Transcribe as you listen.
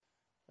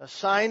A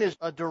sign is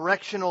a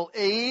directional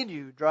aid.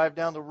 You drive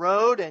down the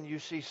road and you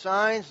see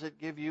signs that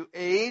give you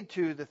aid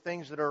to the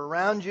things that are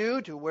around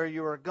you, to where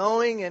you are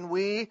going. And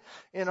we,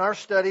 in our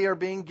study, are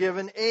being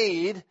given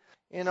aid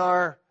in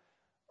our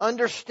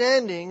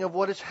understanding of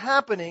what is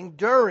happening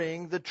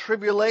during the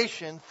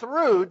tribulation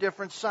through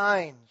different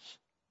signs.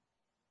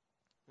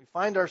 We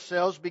find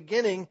ourselves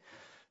beginning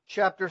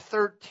chapter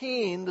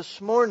 13 this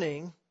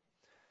morning.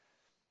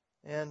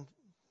 And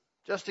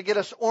just to get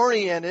us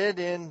oriented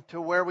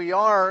into where we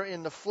are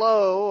in the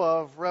flow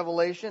of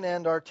Revelation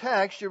and our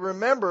text, you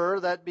remember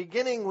that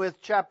beginning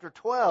with chapter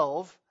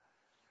 12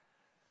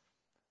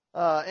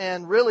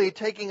 and really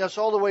taking us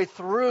all the way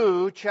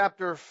through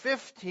chapter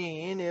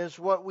 15 is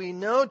what we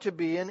know to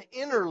be an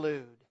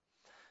interlude.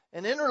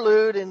 An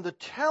interlude in the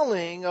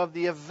telling of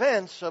the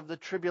events of the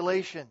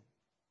tribulation.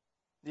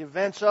 The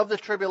events of the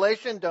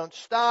tribulation don't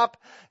stop.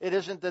 It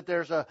isn't that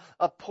there's a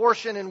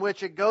portion in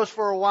which it goes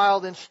for a while,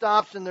 then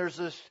stops, and there's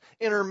this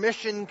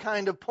intermission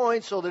kind of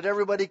point so that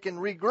everybody can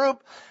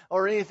regroup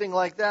or anything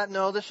like that.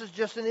 No, this is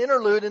just an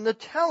interlude in the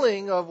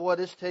telling of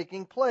what is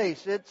taking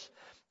place.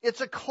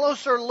 It's a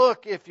closer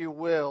look, if you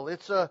will.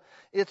 It's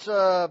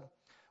a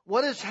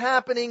what is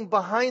happening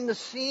behind the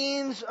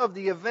scenes of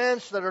the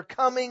events that are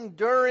coming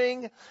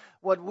during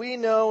what we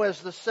know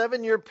as the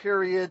 7-year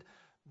period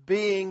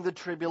being the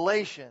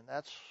tribulation.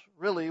 That's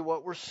really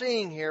what we're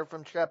seeing here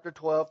from chapter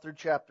 12 through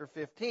chapter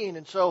 15.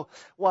 And so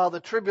while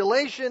the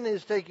tribulation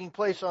is taking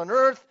place on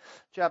earth,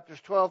 chapters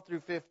 12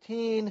 through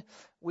 15,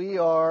 we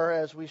are,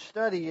 as we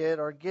study it,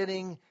 are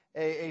getting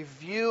a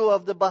view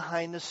of the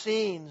behind the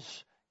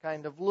scenes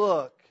kind of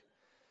look.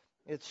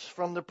 It's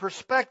from the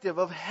perspective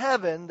of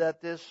heaven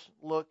that this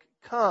look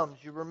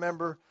comes. You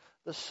remember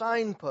the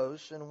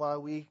signposts and why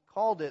we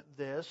called it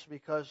this,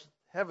 because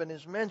heaven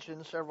is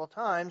mentioned several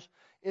times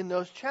in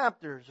those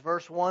chapters.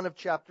 Verse 1 of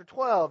chapter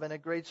 12, and a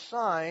great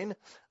sign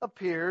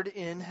appeared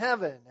in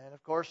heaven. And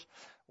of course,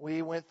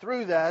 we went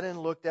through that and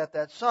looked at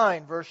that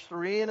sign. Verse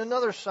 3, and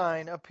another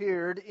sign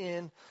appeared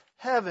in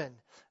heaven.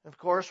 Of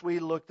course, we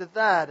looked at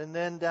that. And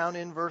then down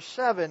in verse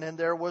 7, and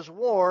there was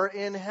war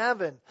in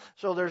heaven.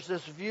 So there's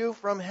this view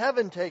from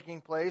heaven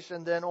taking place,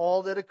 and then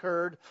all that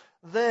occurred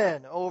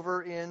then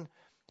over in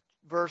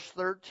verse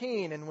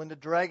 13, and when the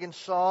dragon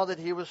saw that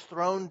he was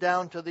thrown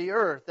down to the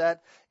earth,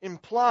 that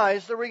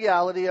implies the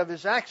reality of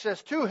his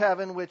access to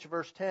heaven, which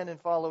verse 10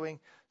 and following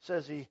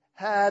says he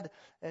had,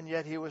 and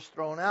yet he was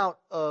thrown out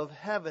of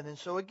heaven. And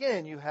so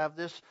again, you have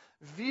this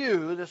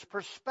view, this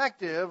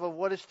perspective of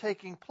what is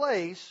taking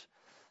place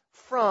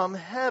from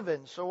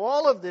heaven. So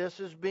all of this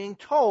is being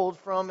told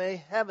from a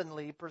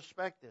heavenly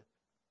perspective.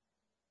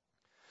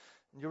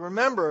 You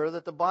remember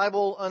that the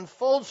Bible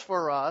unfolds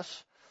for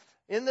us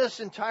in this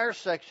entire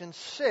section,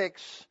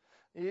 6,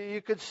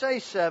 you could say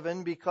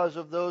 7 because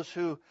of those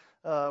who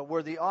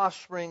were the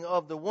offspring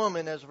of the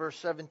woman, as verse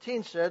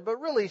 17 said, but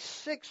really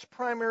 6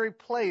 primary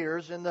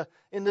players in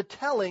the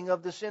telling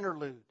of this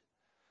interlude.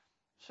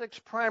 6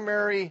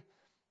 primary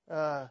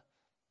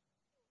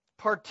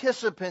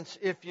participants,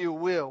 if you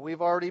will.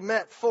 We've already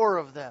met 4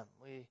 of them.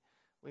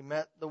 We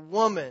met the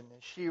woman.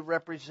 She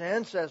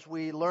represents, as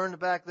we learned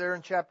back there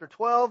in chapter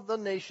 12, the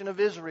nation of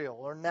Israel,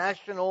 or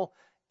national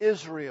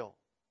Israel.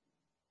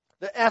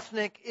 The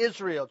ethnic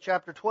Israel.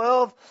 Chapter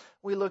 12,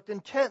 we looked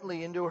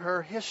intently into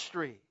her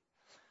history.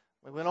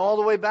 We went all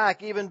the way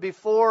back, even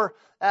before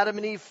Adam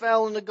and Eve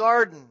fell in the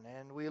garden,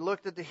 and we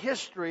looked at the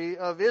history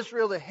of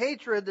Israel, the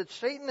hatred that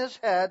Satan has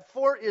had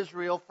for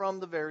Israel from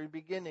the very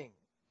beginning.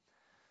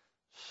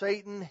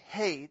 Satan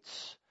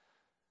hates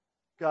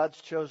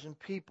God's chosen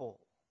people.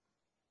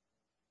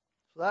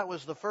 So that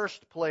was the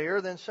first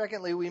player. Then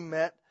secondly, we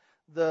met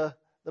the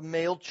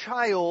male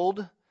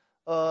child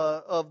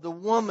of the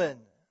woman.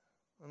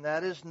 And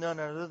that is none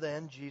other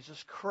than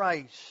Jesus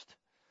Christ.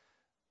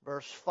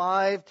 Verse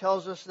 5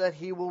 tells us that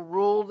he will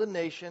rule the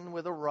nation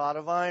with a rod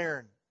of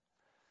iron.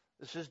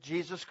 This is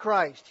Jesus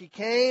Christ. He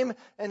came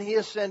and he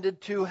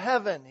ascended to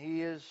heaven.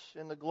 He is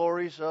in the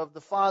glories of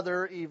the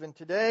Father even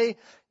today,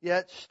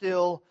 yet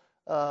still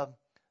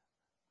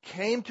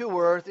came to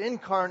earth,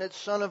 incarnate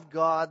Son of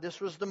God. This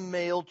was the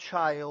male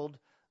child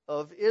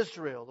of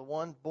Israel, the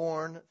one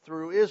born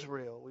through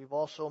Israel. We've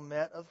also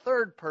met a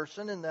third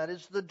person, and that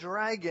is the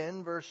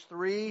dragon, verse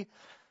 3,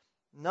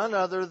 none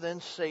other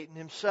than Satan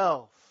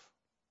himself.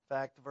 In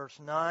fact, verse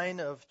 9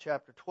 of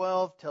chapter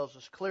 12 tells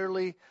us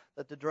clearly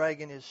that the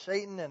dragon is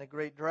Satan, and a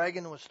great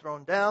dragon was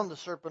thrown down, the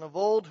serpent of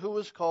old, who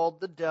was called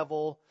the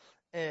devil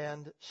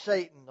and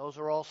Satan. Those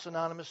are all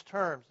synonymous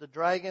terms. The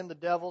dragon, the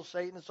devil,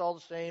 Satan, it's all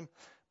the same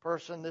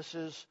person. This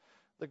is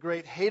the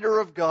great hater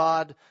of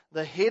God,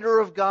 the hater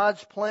of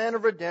God's plan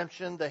of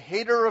redemption, the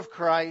hater of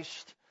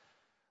Christ,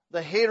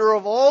 the hater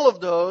of all of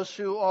those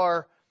who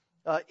are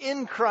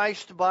in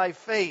Christ by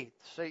faith.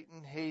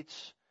 Satan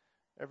hates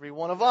every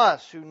one of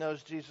us who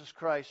knows Jesus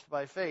Christ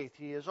by faith.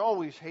 He has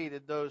always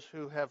hated those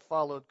who have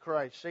followed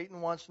Christ.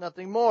 Satan wants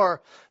nothing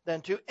more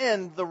than to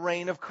end the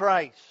reign of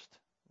Christ.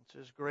 It's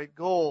his great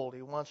goal.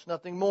 He wants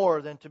nothing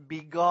more than to be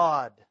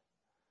God.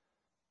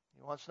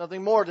 He wants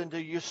nothing more than to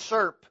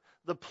usurp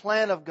the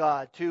plan of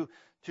God, to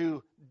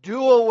to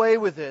do away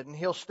with it, and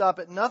he'll stop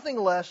at nothing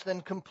less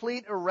than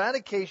complete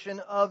eradication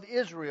of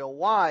Israel.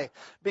 Why?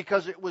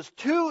 Because it was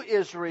to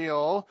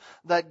Israel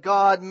that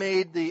God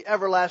made the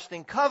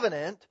everlasting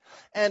covenant,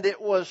 and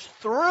it was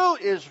through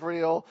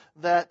Israel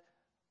that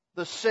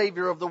the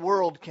Savior of the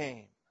world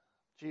came,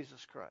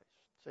 Jesus Christ.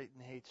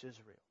 Satan hates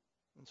Israel.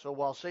 And so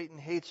while Satan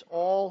hates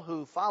all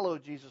who follow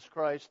Jesus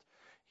Christ,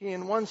 he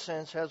in one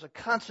sense has a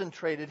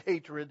concentrated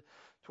hatred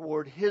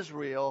toward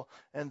Israel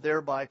and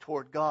thereby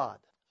toward God.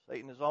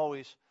 Satan has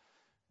always,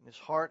 in his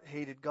heart,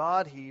 hated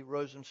God. He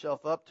rose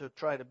himself up to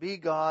try to be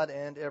God,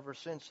 and ever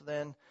since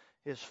then,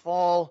 his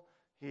fall,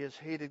 he has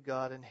hated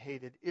God and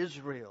hated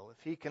Israel.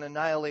 If he can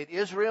annihilate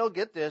Israel,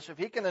 get this, if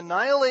he can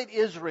annihilate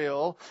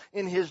Israel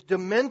in his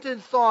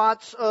demented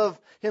thoughts of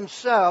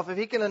himself, if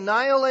he can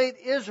annihilate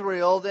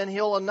Israel, then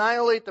he'll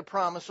annihilate the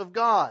promise of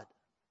God.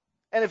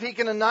 And if he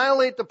can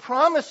annihilate the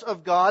promise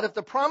of God, if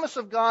the promise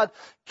of God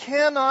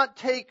cannot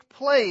take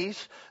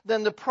place,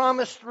 then the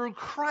promise through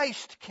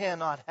Christ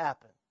cannot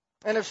happen.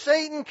 And if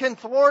Satan can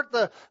thwart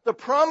the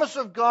promise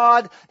of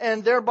God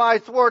and thereby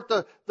thwart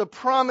the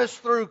promise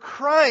through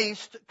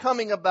Christ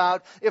coming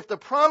about, if the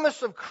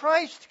promise of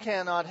Christ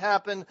cannot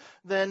happen,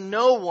 then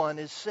no one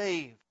is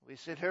saved. We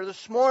sit here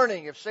this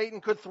morning. If Satan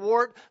could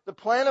thwart the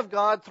plan of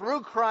God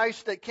through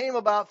Christ that came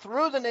about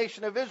through the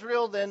nation of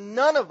Israel, then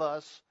none of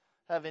us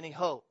have any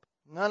hope.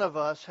 None of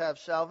us have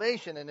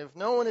salvation. And if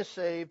no one is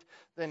saved,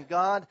 then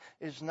God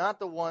is not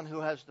the one who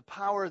has the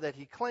power that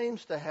he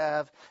claims to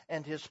have,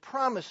 and his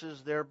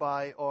promises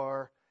thereby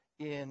are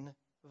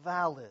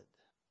invalid.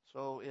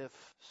 So if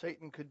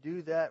Satan could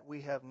do that,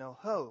 we have no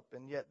hope.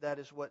 And yet that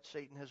is what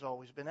Satan has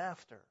always been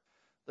after.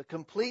 The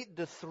complete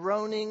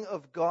dethroning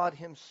of God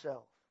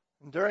himself.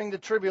 And during the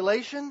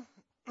tribulation,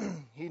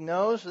 he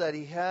knows that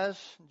he has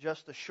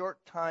just a short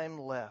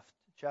time left.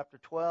 Chapter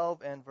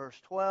 12 and verse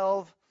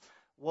 12.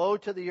 Woe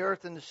to the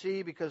earth and the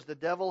sea, because the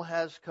devil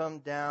has come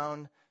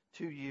down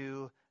to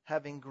you,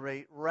 having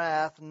great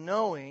wrath,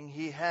 knowing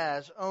he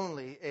has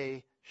only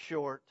a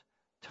short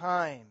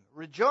time.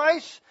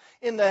 Rejoice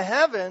in the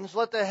heavens.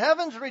 Let the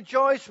heavens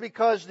rejoice,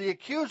 because the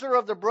accuser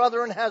of the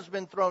brethren has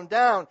been thrown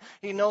down.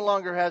 He no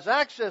longer has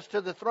access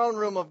to the throne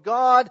room of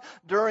God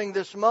during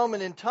this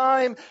moment in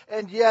time.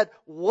 And yet,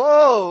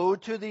 woe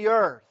to the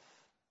earth.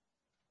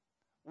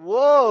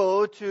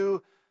 Woe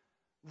to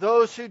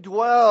those who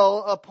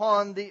dwell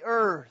upon the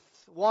earth.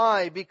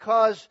 Why?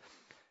 Because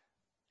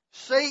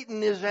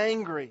Satan is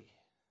angry.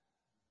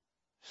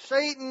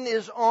 Satan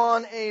is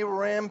on a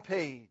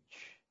rampage.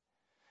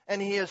 And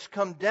he has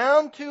come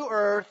down to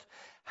earth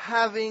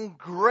having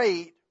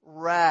great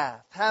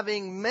wrath.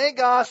 Having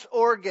megas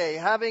orge.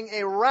 Having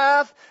a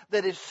wrath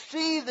that is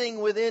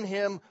seething within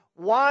him.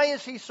 Why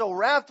is he so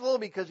wrathful?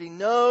 Because he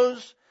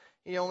knows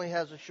he only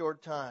has a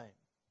short time.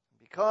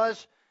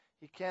 Because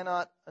he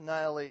cannot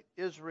annihilate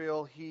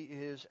Israel. He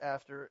is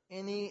after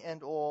any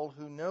and all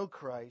who know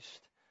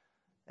Christ,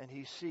 and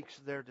he seeks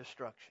their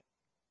destruction.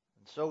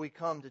 And so we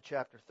come to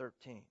chapter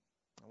 13.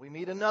 We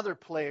meet another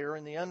player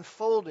in the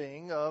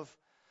unfolding of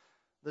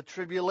the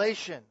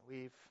tribulation.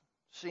 We've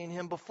seen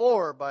him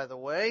before, by the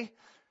way.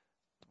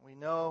 We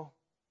know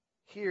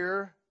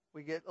here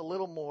we get a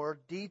little more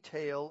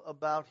detail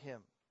about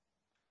him.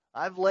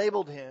 I've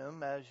labeled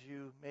him, as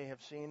you may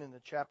have seen in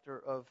the chapter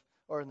of,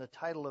 or in the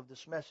title of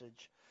this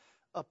message,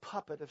 a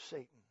puppet of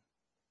Satan.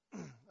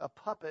 A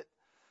puppet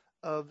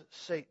of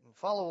Satan.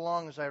 Follow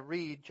along as I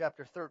read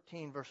chapter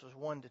 13, verses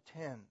 1 to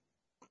 10.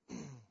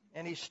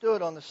 And he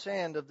stood on the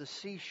sand of the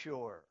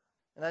seashore.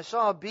 And I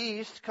saw a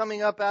beast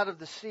coming up out of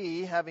the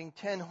sea, having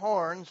 10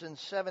 horns and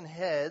 7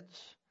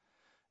 heads.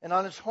 And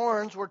on his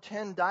horns were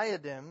 10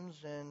 diadems,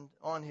 and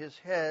on his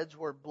heads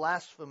were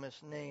blasphemous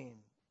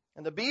names.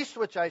 And the beast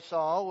which I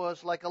saw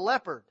was like a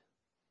leopard.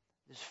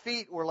 His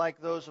feet were like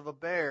those of a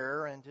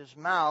bear, and his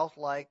mouth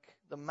like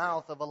the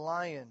mouth of a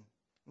lion.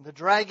 And the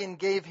dragon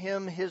gave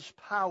him his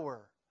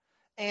power,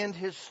 and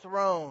his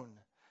throne,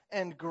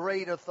 and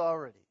great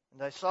authority.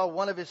 And I saw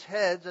one of his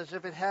heads as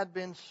if it had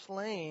been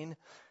slain,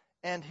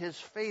 and his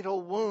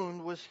fatal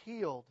wound was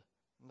healed.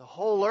 And the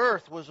whole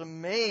earth was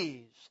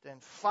amazed,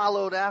 and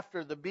followed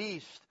after the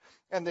beast.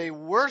 And they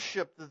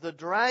worshipped the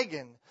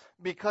dragon,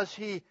 because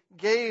he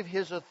gave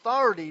his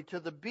authority to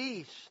the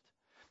beast.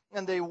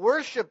 And they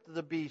worshipped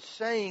the beast,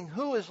 saying,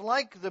 Who is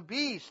like the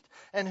beast,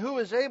 and who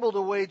is able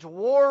to wage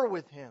war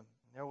with him?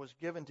 And there was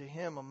given to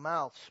him a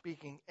mouth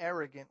speaking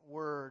arrogant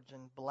words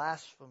and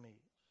blasphemies.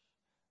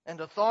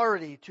 And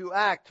authority to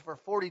act for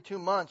 42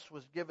 months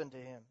was given to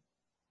him.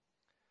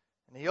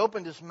 And he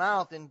opened his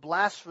mouth in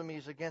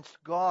blasphemies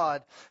against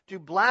God, to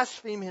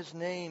blaspheme his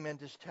name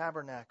and his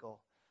tabernacle,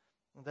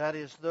 that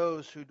is,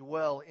 those who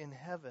dwell in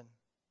heaven.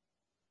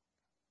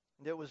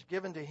 And it was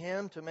given to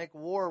him to make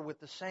war with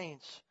the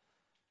saints,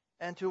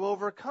 and to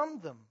overcome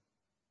them.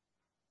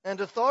 And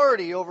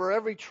authority over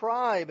every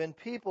tribe and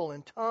people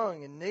and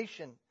tongue and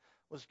nation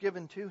was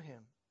given to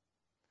him.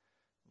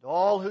 And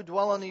all who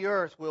dwell on the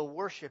earth will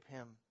worship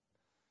him.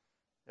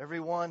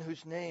 Everyone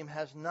whose name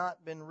has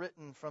not been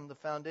written from the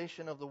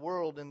foundation of the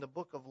world in the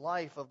book of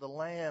life of the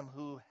Lamb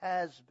who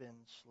has been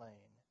slain.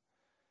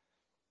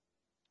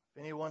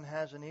 If anyone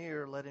has an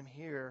ear, let him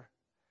hear.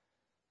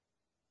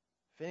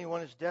 If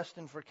anyone is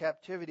destined for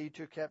captivity,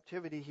 to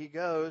captivity he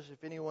goes.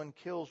 If anyone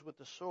kills with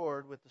the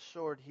sword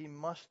he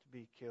must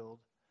be killed.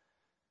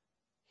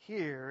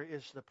 Here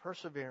is the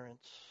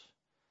perseverance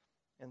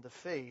and the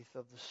faith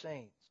of the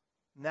saints.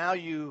 Now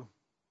you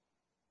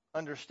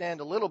understand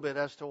a little bit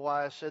as to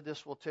why I said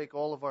this will take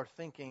all of our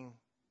thinking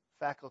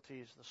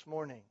faculties this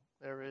morning.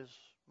 There is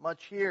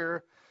much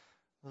here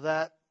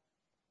that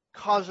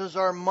causes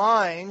our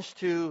minds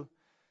to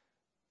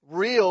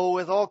reel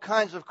with all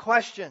kinds of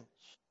questions.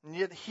 And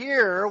yet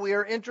here we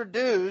are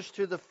introduced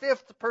to the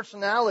fifth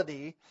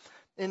personality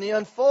in the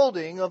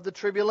unfolding of the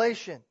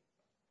tribulation.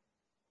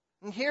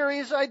 And here he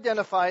is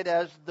identified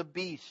as the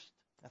beast.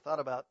 I thought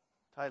about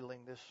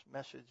titling this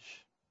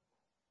message,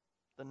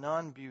 The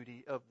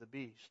Non-Beauty of the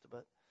Beast,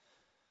 but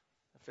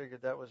I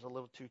figured that was a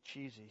little too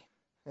cheesy.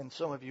 And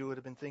some of you would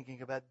have been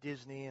thinking about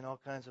Disney and all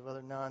kinds of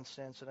other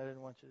nonsense, and I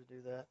didn't want you to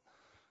do that.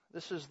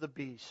 This is the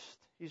beast.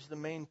 He's the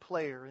main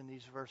player in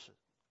these verses.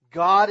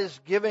 God is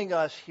giving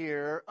us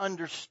here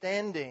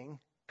understanding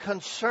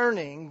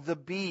concerning the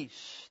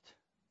beast.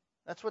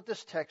 That's what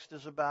this text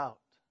is about.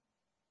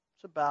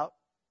 It's about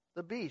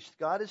the beast.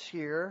 God is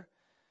here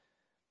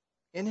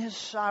in His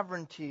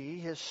sovereignty.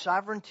 His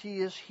sovereignty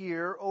is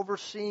here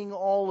overseeing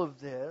all of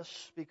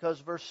this because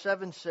verse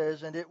 7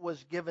 says, and it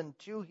was given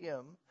to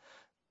Him.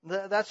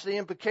 That's the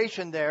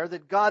implication there,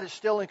 that God is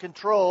still in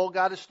control.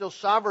 God is still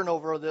sovereign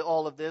over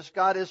all of this.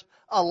 God is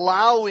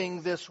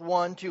allowing this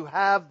one to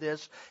have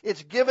this.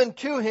 It's given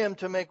to Him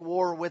to make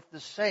war with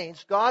the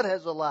saints. God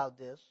has allowed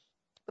this.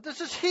 But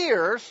this is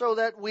here so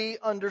that we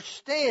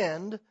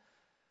understand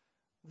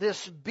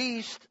this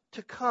beast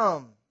to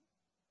come.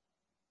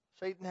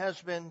 Satan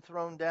has been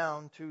thrown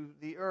down to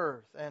the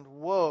earth, and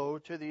woe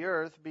to the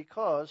earth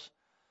because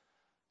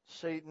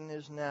Satan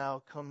is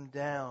now come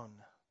down.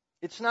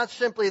 It's not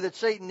simply that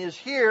Satan is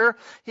here.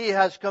 He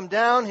has come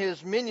down.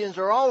 His minions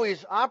are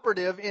always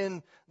operative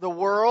in the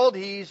world.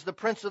 He's the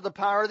prince of the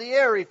power of the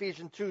air,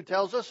 Ephesians 2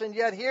 tells us. And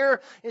yet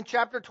here in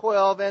chapter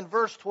 12 and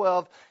verse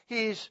 12,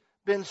 he's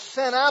been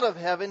sent out of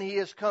heaven. He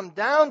has come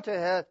down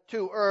to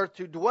earth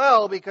to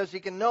dwell because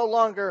he can no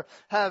longer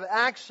have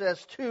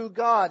access to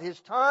God. His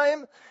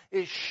time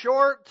is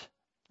short,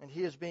 and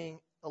he is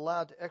being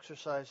allowed to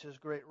exercise his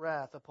great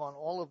wrath upon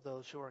all of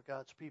those who are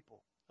God's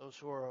people. Those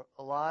who are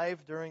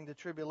alive during the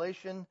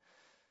tribulation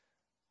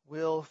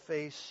will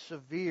face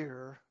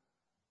severe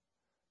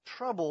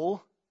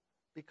trouble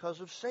because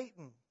of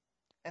Satan.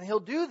 And he'll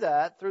do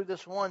that through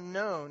this one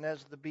known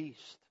as the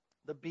beast.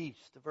 The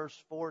beast.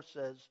 Verse 4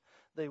 says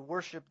they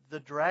worshiped the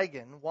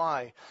dragon.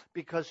 Why?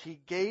 Because he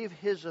gave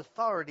his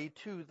authority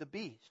to the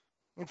beast.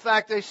 In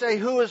fact, they say,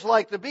 who is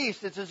like the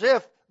beast? It's as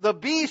if the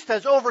beast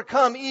has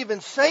overcome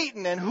even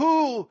Satan. And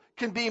who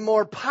can be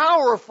more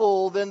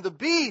powerful than the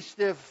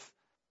beast if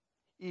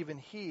even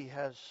he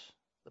has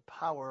the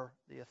power,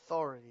 the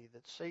authority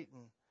that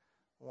Satan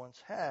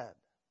once had?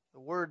 The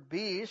word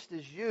beast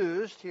is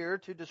used here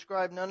to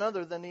describe none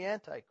other than the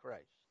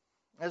Antichrist.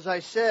 As I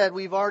said,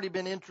 we've already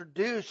been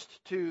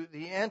introduced to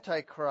the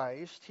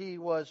Antichrist. He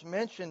was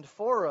mentioned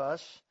for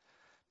us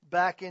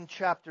back in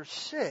chapter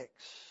 6.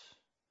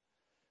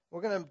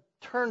 We're going to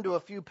turn to a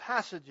few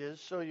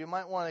passages, so you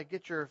might want to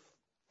get your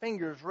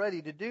fingers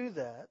ready to do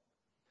that.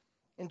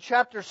 In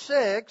chapter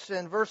 6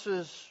 and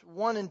verses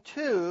 1 and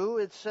 2,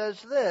 it says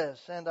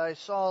this, and I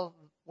saw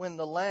when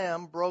the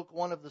Lamb broke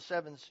one of the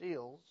seven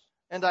seals,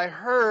 and I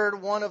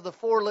heard one of the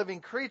four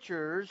living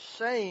creatures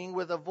saying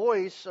with a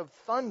voice of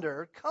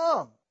thunder,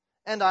 come.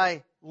 And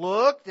I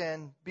looked,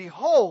 and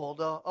behold,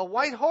 a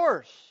white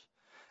horse.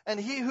 And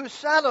he who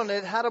sat on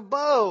it had a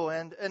bow,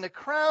 and a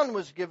crown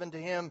was given to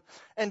him.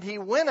 And he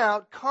went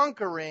out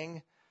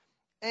conquering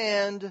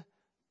and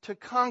to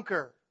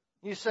conquer.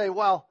 You say,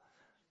 well,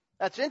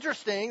 that's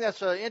interesting.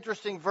 That's an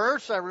interesting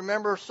verse. I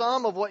remember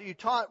some of what you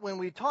taught when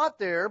we taught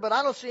there, but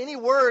I don't see any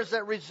words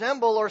that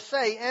resemble or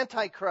say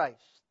Antichrist.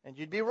 And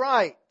you'd be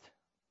right.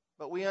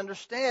 But we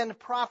understand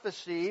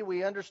prophecy.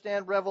 We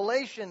understand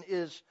Revelation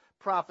is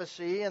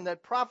prophecy, and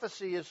that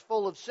prophecy is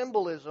full of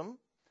symbolism.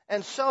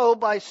 And so,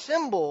 by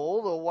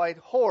symbol, the white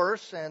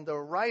horse and the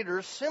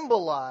rider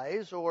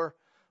symbolize, or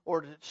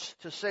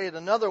to say it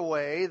another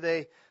way,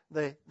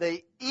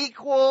 they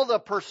equal the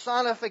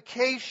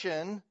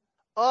personification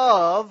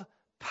of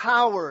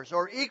powers,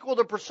 or equal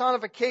the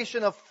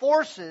personification of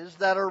forces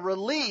that are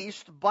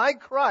released by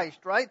Christ,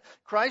 right?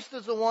 Christ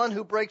is the one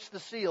who breaks the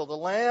seal. The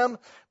Lamb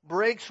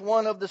breaks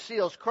one of the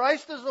seals.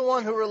 Christ is the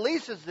one who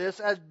releases this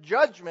as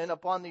judgment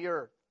upon the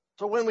earth.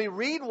 So when we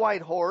read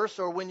white horse,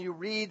 or when you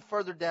read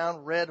further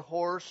down red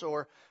horse,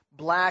 or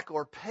black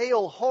or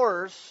pale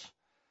horse,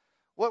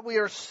 what we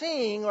are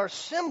seeing are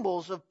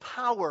symbols of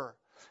power.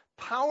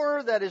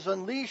 Power that is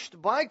unleashed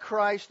by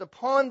Christ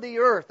upon the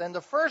earth. And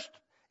the first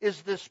is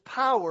this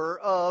power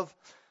of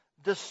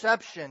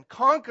deception,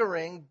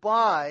 conquering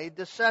by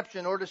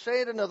deception. Or to say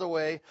it another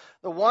way,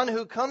 the one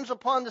who comes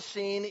upon the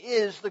scene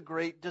is the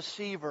great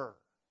deceiver.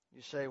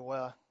 You say,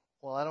 well,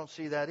 I don't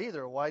see that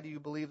either. Why do you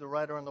believe the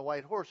rider on the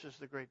white horse is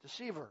the great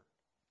deceiver?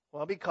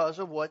 Well, because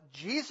of what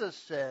Jesus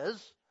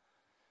says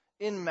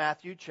in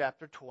Matthew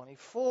chapter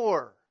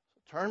 24.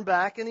 Turn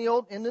back in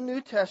the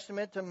New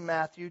Testament to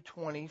Matthew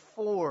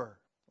 24.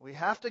 We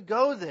have to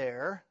go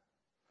there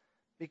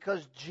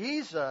because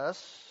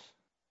Jesus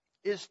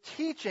is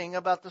teaching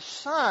about the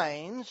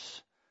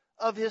signs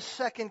of his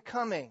second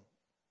coming.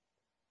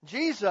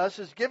 Jesus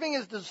is giving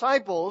his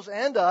disciples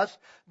and us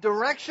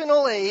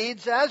directional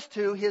aids as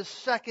to his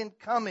second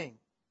coming.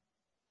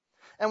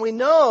 And we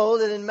know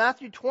that in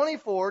Matthew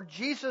 24,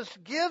 Jesus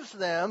gives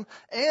them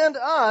and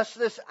us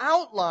this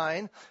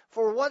outline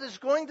for what is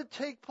going to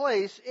take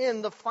place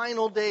in the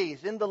final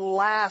days, in the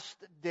last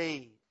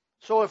days.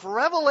 So if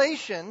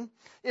Revelation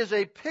is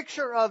a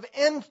picture of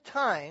end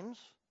times,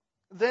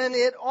 then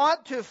it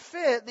ought to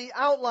fit the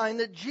outline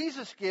that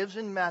Jesus gives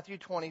in Matthew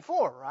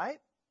 24, right?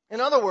 In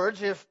other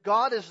words, if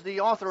God is the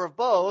author of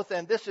both,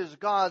 and this is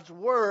God's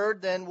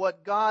Word, then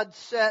what God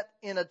set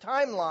in a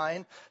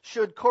timeline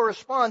should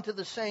correspond to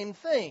the same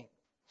thing.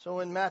 So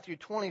in Matthew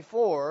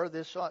 24,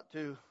 this ought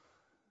to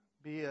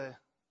be a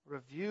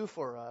review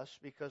for us,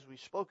 because we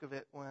spoke of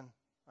it when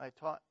I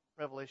taught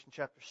Revelation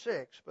chapter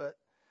 6. But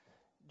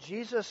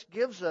Jesus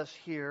gives us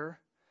here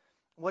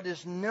what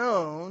is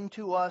known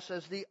to us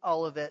as the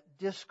Olivet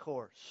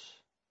Discourse.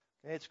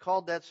 It's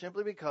called that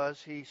simply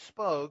because he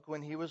spoke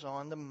when he was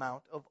on the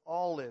Mount of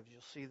Olives. You'll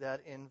see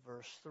that in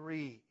verse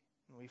 3.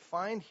 And we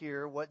find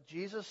here what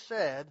Jesus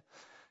said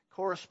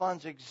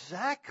corresponds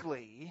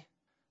exactly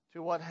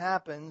to what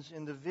happens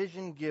in the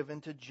vision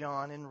given to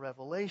John in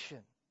Revelation.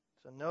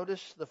 So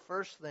notice the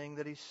first thing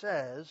that he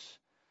says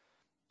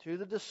to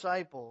the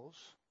disciples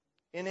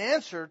in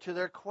answer to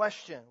their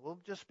question. We'll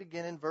just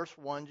begin in verse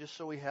 1 just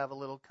so we have a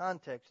little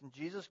context. And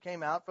Jesus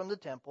came out from the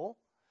temple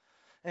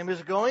and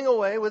was going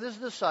away with his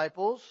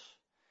disciples.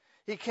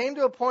 He came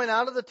to a point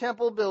out of the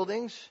temple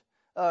buildings.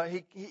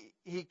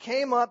 He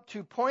came up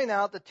to point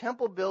out the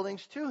temple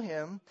buildings to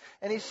him,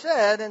 and he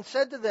answered and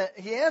said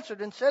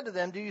to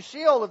them, "Do you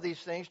see all of these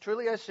things?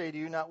 Truly I say to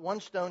you, not one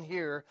stone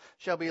here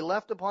shall be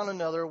left upon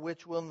another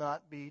which will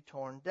not be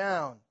torn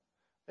down."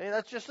 Okay,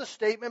 that's just a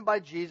statement by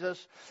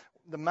Jesus.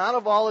 The Mount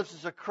of Olives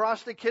is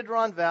across the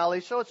Kidron Valley,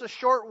 so it's a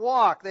short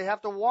walk. They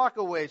have to walk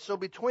away. So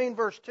between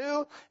verse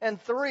 2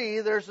 and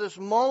 3, there's this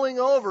mulling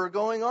over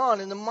going on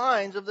in the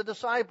minds of the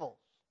disciples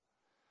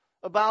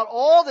about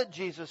all that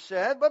Jesus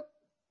said, but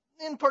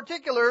in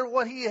particular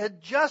what he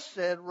had just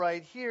said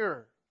right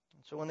here.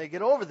 And so when they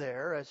get over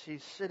there, as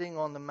he's sitting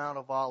on the Mount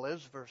of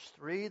Olives, verse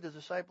 3, the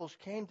disciples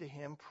came to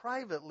him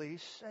privately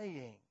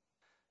saying,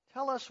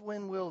 "Tell us,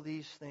 when will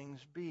these things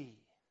be?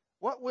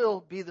 What will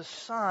be the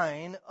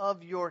sign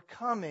of your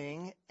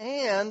coming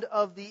and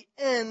of the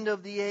end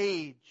of the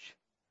age?"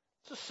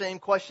 It's the same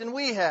question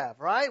we have,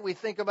 right? We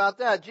think about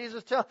that.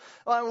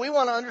 we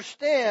want to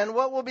understand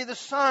what will be the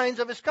signs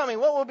of his coming.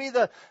 What will be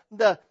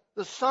the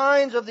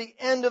signs of the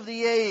end of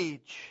the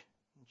age?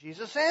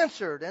 Jesus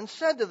answered and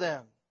said to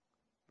them,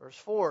 verse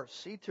 4,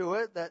 "See to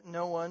it that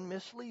no one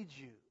misleads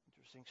you."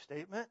 Interesting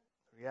statement.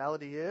 The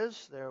reality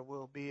is there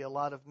will be a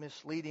lot of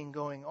misleading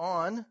going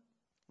on.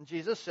 And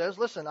Jesus says,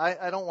 listen,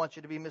 I don't want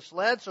you to be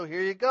misled, so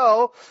here you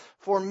go.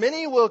 "For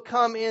many will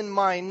come in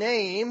my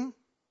name,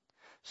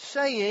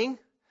 saying,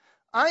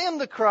 'I am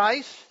the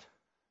Christ,'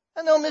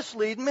 and they'll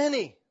mislead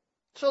many."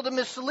 So the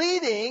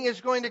misleading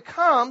is going to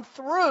come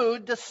through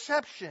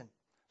deception,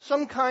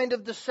 some kind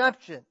of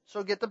deception.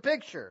 So get the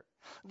picture.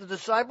 The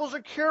disciples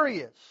are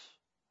curious.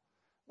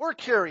 We're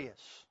curious.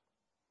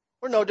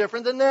 We're no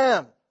different than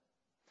them.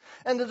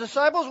 And the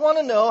disciples want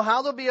to know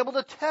how they'll be able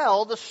to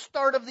tell the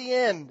start of the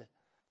end.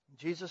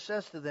 Jesus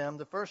says to them,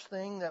 the first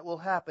thing that will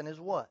happen is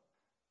what?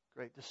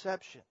 Great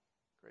deception.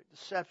 Great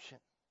deception.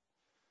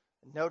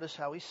 And notice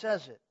how he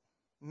says it.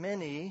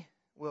 "Many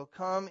will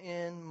come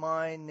in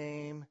my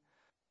name,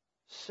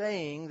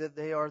 saying that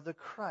they are the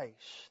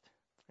Christ."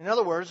 In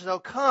other words,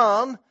 they'll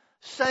come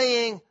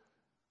saying,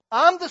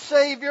 "I'm the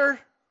Savior.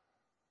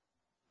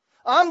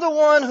 I'm the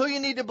one who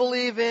you need to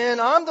believe in.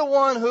 I'm the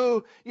one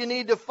who you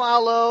need to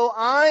follow.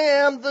 I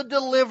am the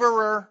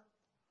deliverer.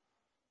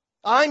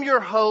 I'm your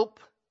hope."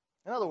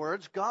 In other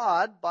words,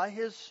 God, by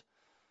his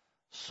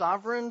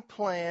sovereign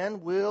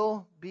plan,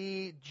 will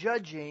be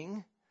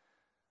judging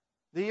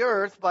the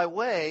earth by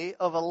way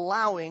of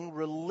allowing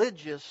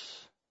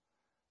religious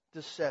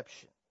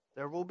deception.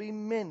 There will be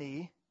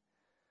many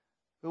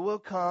who will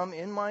come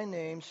in my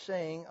name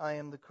saying, "I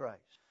am the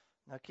Christ."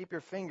 Now keep your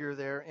finger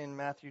there in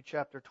Matthew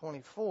chapter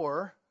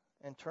 24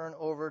 and turn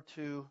over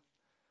to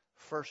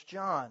 1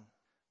 John.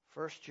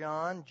 1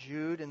 John,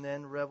 Jude, and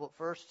then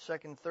 1st,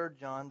 2nd, 3rd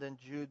John, then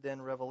Jude,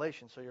 then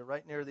Revelation. So you're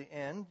right near the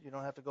end. You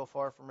don't have to go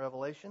far from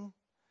Revelation.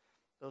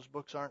 Those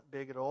books aren't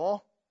big at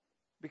all.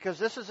 Because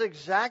this is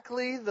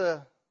exactly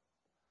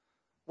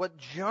what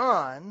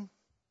John,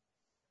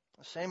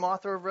 the same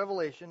author of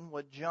Revelation,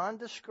 what John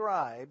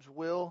describes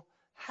will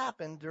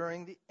happen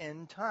during the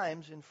end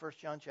times in 1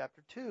 John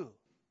chapter 2.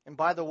 And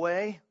by the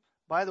way,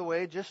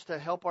 just to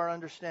help our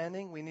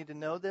understanding, we need to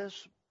know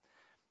this.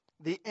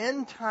 The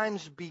end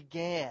times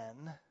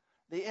began,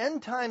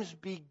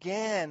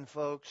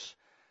 folks,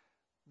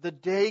 the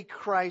day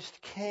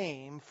Christ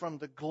came from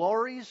the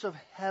glories of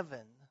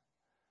heaven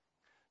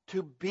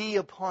to be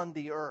upon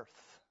the earth.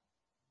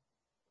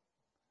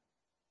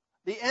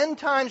 The end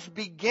times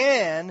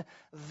began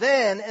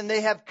then, and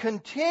they have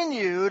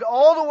continued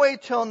all the way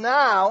till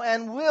now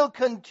and will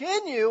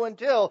continue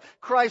until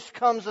Christ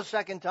comes a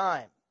second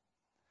time.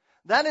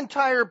 That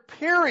entire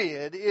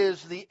period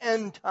is the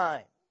end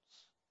times.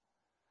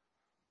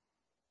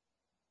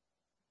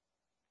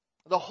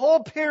 The whole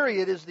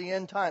period is the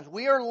end times.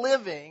 We are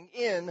living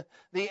in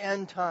the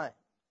end time.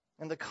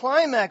 And the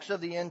climax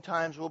of the end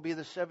times will be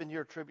the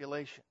 7-year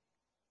tribulation.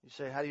 You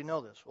say, how do you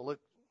know this? Well, look,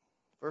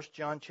 1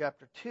 John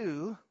chapter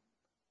 2,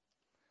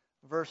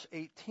 verse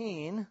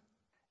 18.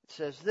 It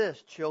says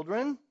this,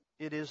 children,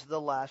 it is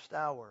the last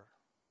hour.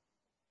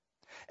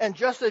 And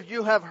just as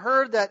you have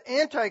heard that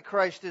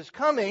Antichrist is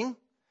coming,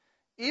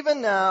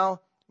 even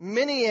now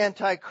many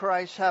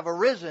Antichrists have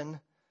arisen.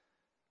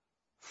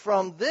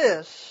 From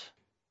this,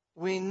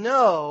 we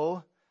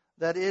know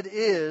that it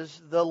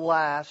is the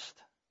last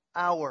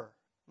hour.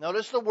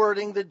 Notice the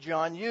wording that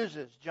John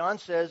uses. John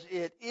says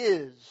it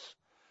is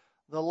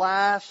the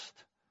last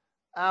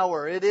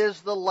hour. It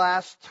is the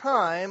last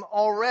time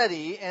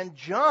already, and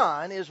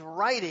John is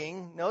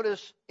writing,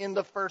 notice, in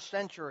the first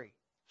century.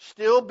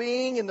 Still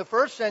being in the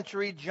first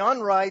century,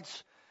 John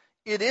writes,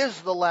 it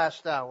is the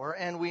last hour,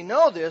 and we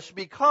know this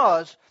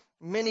because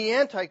many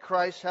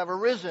antichrists have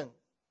arisen.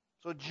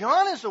 So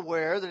John is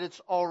aware that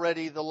it's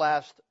already the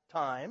last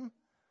time,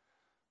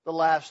 the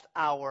last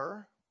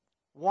hour.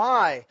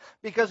 Why?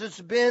 Because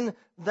it's been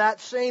that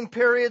same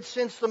period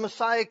since the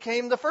Messiah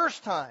came the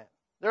first time.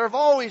 There have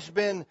always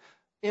been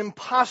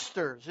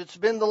imposters. It's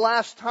been the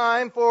last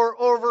time for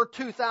over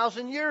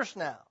 2,000 years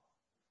now.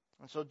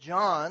 And so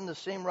John, the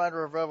same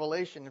writer of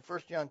Revelation in 1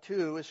 John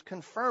 2, is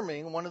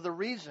confirming one of the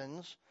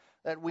reasons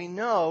that we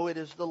know it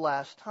is the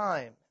last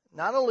time.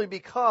 Not only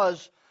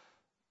because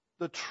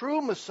the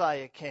true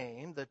Messiah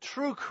came, the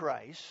true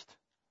Christ,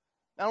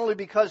 not only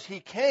because he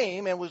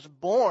came and was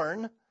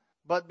born,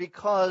 but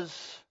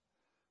because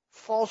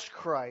false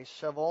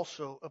Christs have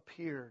also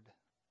appeared.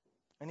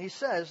 And he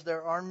says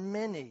there are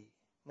many.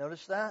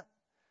 Notice that?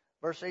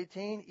 Verse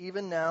 18,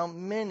 even now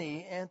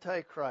many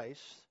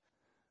antichrists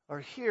are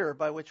here,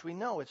 by which we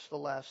know it's the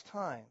last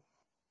time.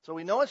 So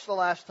we know it's the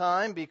last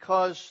time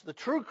because the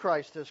true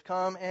Christ has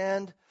come,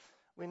 and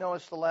we know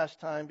it's the last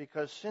time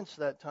because since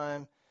that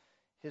time,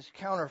 his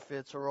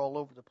counterfeits are all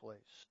over the place.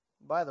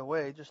 By the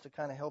way, just to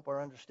kind of help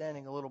our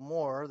understanding a little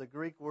more, the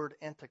Greek word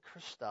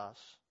antichristos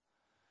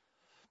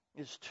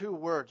is two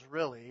words,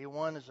 really.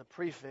 One is a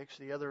prefix,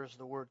 the other is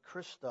the word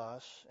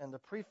Christos, and the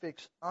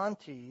prefix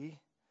anti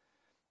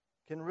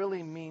can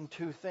really mean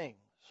two things.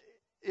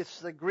 It's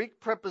the Greek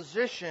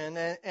preposition,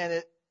 and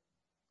it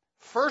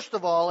first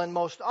of all and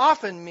most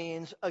often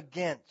means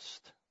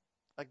against,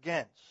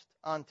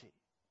 anti,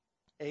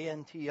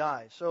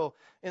 A-N-T-I. So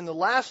in the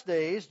last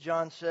days,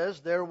 John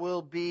says, there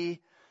will be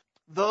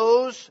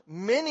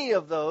many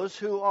of those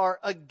who are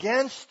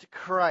against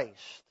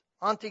Christ,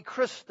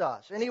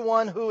 antichristos.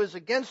 Anyone who is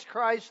against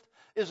Christ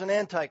is an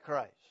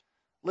antichrist.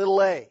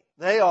 Little a.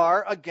 They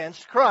are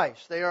against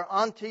Christ. They are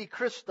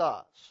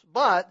antichristos.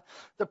 But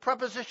the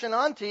preposition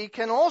anti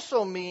can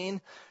also mean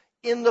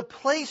in the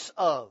place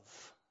of.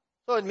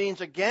 So it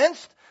means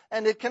against,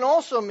 and it can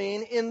also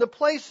mean in the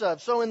place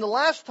of. So in the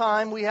last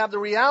time, we have the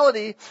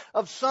reality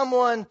of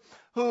someone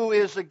who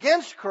is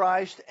against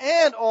Christ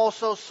and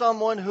also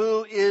someone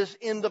who is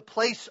in the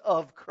place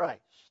of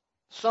Christ.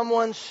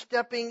 Someone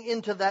stepping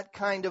into that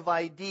kind of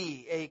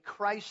ID, a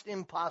Christ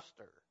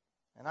imposter.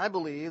 And I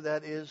believe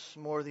that is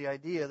more the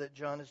idea that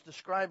John is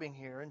describing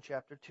here in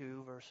chapter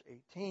 2, verse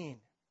 18.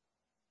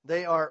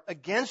 They are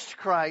against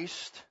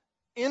Christ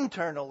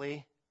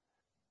internally,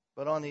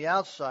 but on the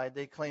outside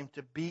they claim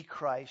to be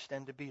Christ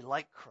and to be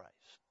like Christ.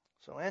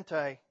 So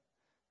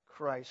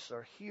antichrists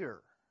are here.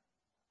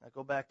 Now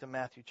go back to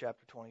Matthew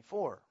chapter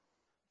 24.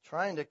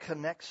 Trying to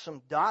connect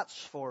some dots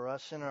for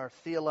us in our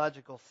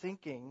theological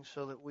thinking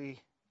so that we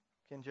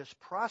can just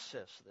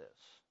process this.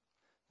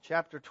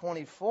 Chapter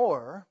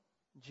 24,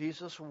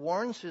 Jesus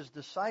warns his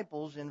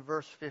disciples in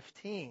verse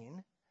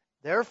 15,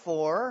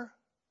 therefore,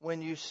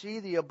 when you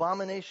see the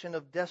abomination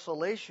of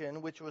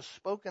desolation, which was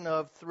spoken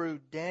of through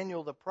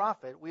Daniel the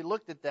prophet, we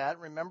looked at that,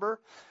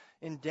 remember,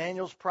 in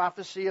Daniel's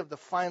prophecy of the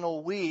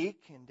final week,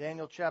 in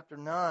Daniel chapter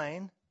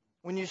 9.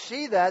 When you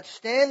see that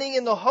standing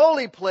in the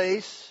holy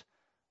place,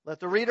 let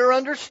the reader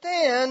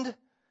understand,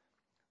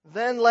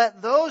 then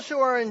let those who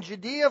are in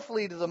Judea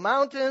flee to the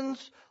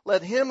mountains.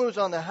 Let him who's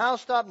on the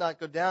housetop not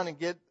go down and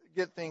get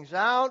things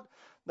out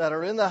that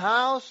are in the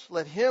house.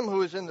 Let him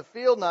who is in the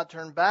field not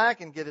turn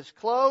back and get his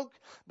cloak.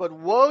 But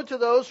woe to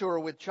those who are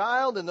with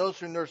child and those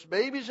who nurse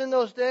babies in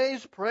those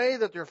days. Pray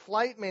that their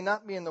flight may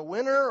not be in the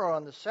winter or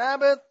on the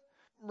Sabbath.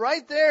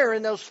 Right there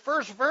in those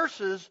first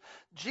verses,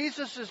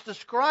 Jesus is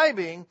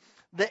describing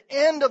the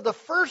end of the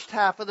first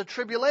half of the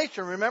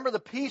tribulation. Remember the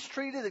peace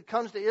treaty that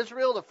comes to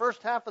Israel, the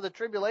first half of the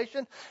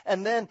tribulation?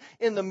 And then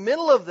in the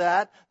middle of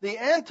that, the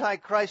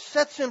Antichrist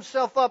sets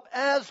himself up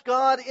as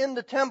God in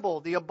the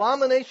temple, the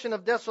abomination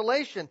of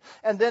desolation,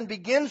 and then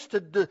begins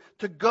to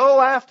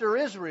go after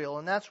Israel.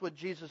 And that's what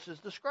Jesus is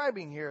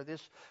describing here,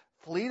 this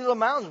flee to the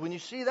mountains. When you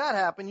see that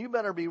happen, you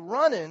better be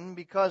running,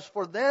 because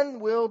for then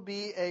will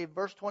be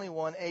verse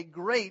 21, a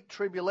great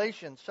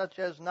tribulation, such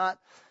as not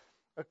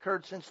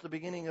occurred since the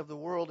beginning of the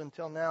world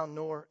until now,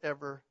 nor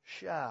ever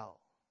shall.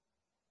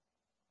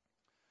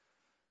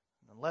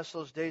 Unless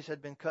those days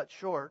had been cut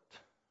short,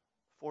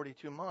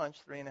 42 months,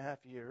 3.5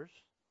 years,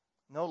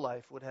 no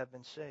life would have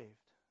been saved.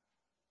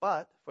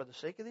 But for the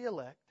sake of the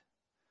elect,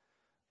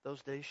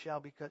 those days shall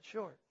be cut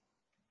short.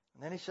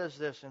 And then he says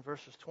this in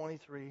verses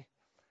 23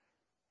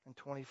 and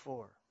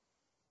 24.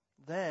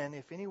 Then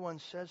if anyone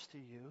says to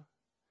you,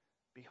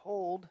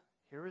 behold,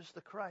 here is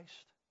the Christ,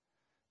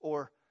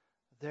 or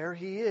there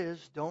he is,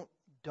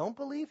 don't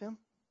believe him.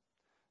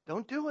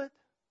 Don't do it.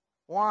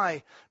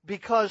 Why?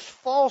 Because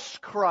false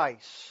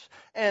Christs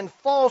and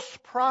false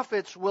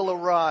prophets will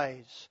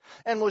arise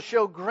and will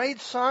show great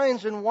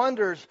signs and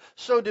wonders,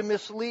 so to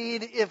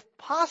mislead, if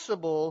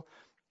possible,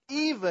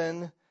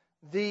 even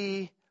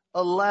the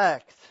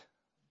elect.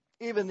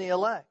 Even the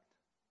elect.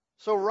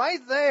 So right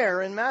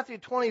there in Matthew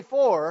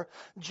 24,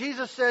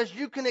 Jesus says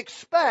you can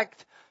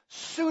expect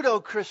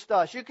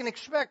pseudo-Christos. You can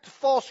expect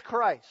false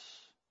Christs.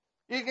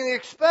 You can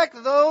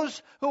expect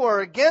those who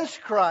are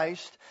against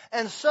Christ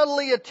and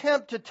subtly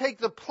attempt to take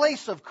the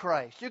place of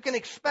Christ. You can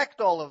expect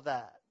all of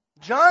that.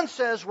 John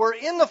says we're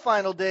in the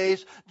final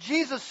days.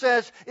 Jesus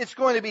says it's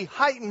going to be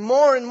heightened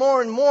more and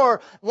more and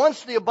more.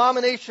 Once the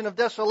abomination of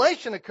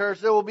desolation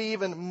occurs, there will be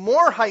even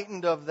more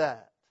heightened of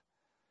that.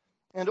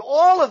 And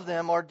all of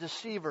them are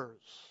deceivers.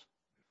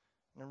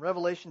 In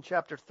Revelation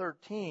chapter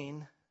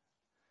 13,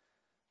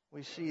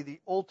 we see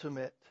the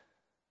ultimate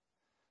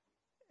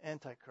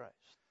Antichrist.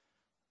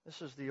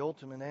 This is the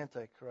ultimate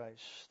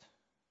Antichrist.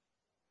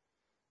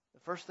 The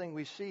first thing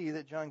we see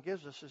that John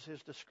gives us is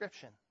his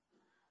description.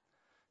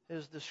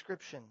 His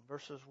description,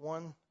 verses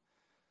 1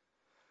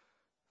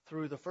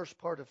 through the first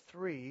part of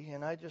 3.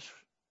 And I just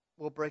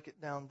will break it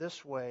down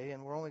this way,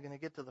 and we're only going to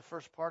get to the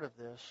first part of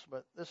this,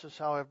 but this is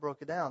how I've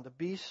broke it down. The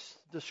beast's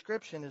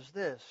description is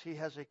this. He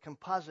has a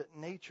composite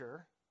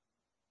nature,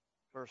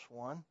 verse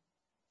 1.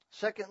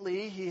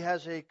 Secondly, he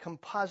has a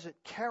composite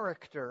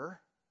character,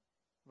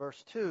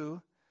 verse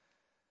 2.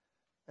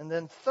 And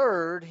then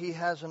third, he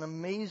has an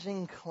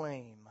amazing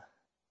claim,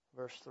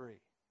 verse 3.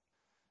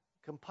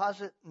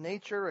 Composite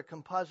nature, a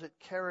composite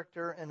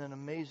character, and an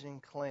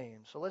amazing claim.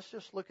 So let's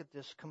just look at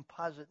this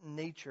composite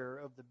nature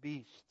of the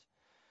beast.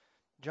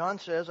 John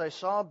says, I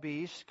saw a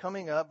beast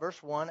coming up,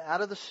 verse 1,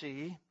 out of the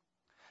sea,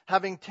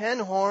 having 10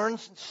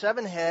 horns and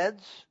 7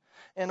 heads,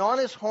 and on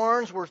his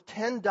horns were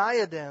 10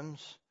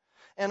 diadems,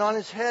 and on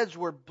his heads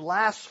were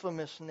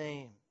blasphemous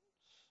names.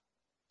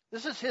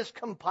 This is his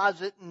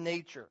composite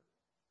nature.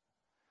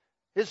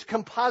 His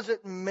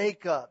composite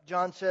makeup.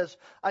 John says,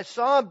 I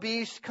saw a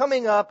beast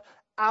coming up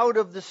out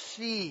of the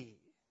sea.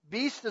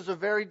 Beast is a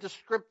very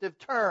descriptive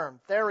term.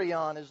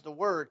 Therion is the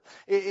word.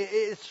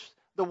 It's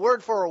the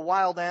word for a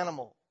wild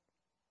animal.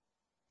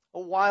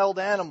 A wild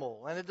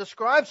animal. And it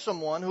describes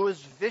someone who is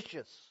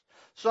vicious.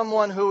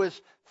 Someone who is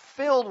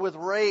filled with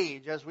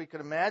rage, as we could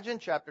imagine.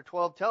 Chapter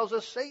 12 tells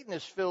us Satan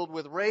is filled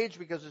with rage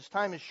because his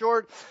time is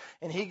short,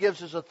 and he gives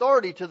his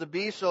authority to the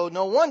beast, so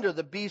no wonder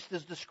the beast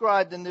is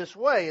described in this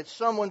way. It's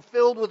someone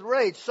filled with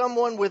rage,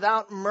 someone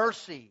without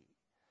mercy.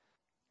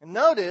 And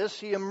notice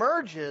he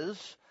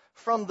emerges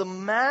from the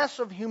mass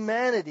of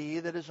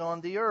humanity that is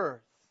on the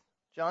earth.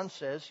 John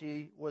says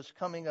he was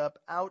coming up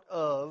out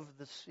of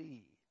the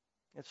sea.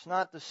 It's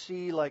not the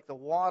sea like the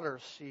water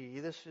sea.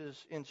 This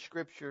is in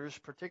Scriptures,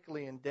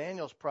 particularly in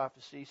Daniel's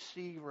prophecy.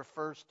 Sea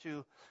refers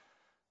to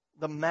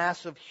the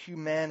mass of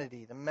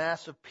humanity, the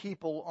mass of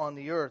people on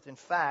the earth. In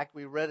fact,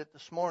 we read it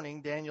this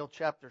morning, Daniel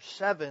chapter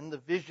 7, the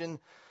vision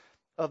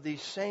of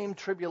these same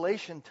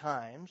tribulation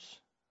times.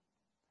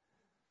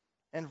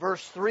 And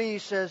verse 3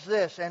 says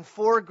this, and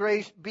 4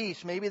 great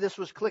beasts, maybe this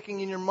was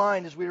clicking in your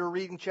mind as we were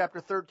reading chapter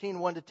 13,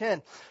 1 to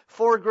 10.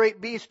 4 great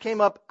beasts came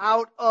up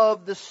out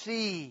of the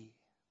sea.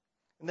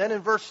 And then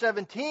in verse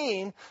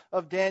 17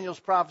 of Daniel's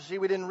prophecy,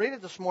 we didn't read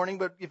it this morning,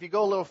 but if you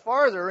go a little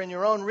farther in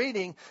your own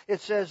reading,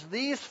 it says,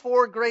 these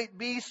 4 great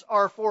beasts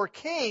are 4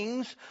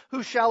 kings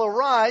who shall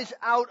arise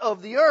out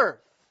of the earth.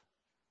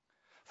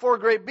 4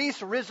 great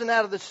beasts risen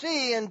out of the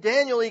sea, and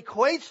Daniel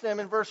equates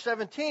them in verse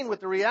 17 with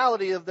the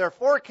reality of their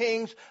 4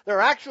 kings. They're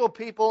actual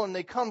people, and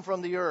they come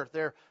from the earth.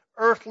 They're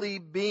earthly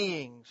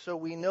beings. So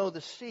we know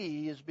the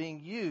sea is being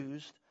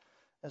used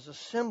as a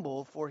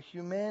symbol for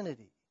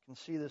humanity. You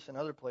can see this in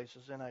other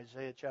places in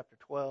Isaiah chapter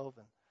 12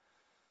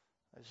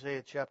 and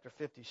Isaiah chapter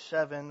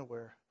 57,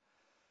 where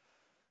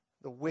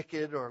the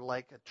wicked are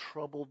like a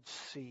troubled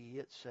sea,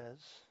 it says,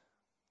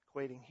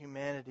 equating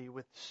humanity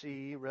with the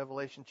sea.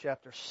 Revelation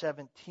chapter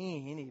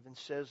 17 even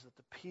says that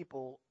the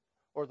people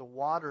or the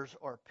waters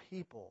are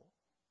people.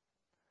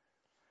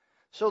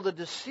 So the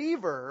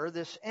deceiver,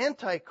 this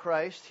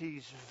Antichrist,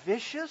 he's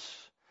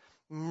vicious,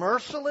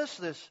 merciless.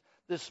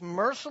 This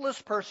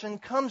merciless person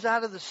comes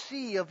out of the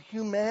sea of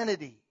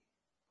humanity.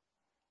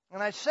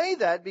 And I say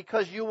that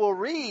because you will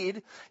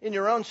read in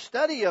your own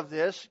study of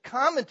this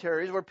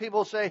commentaries where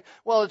people say,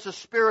 well, it's a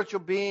spiritual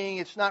being,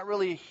 it's not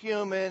really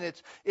human,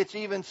 it's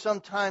even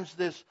sometimes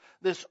this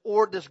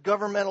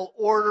governmental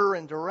order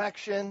and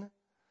direction.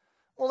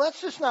 Well,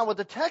 that's just not what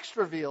the text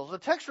reveals. The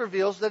text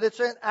reveals that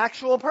it's an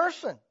actual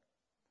person.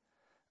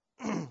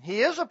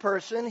 He is a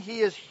person,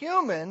 he is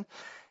human.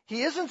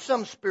 He isn't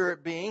some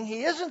spirit being.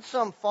 He isn't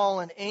some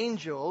fallen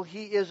angel.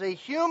 He is a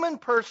human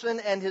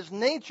person, and his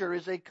nature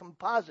is a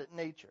composite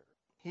nature.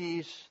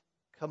 He's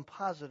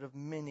composite of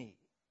many.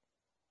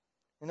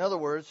 In other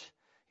words,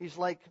 he's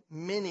like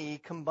many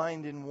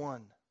combined in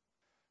one.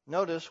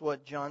 Notice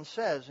what John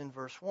says in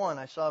verse 1.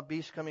 I saw a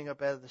beast coming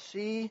up out of the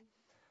sea,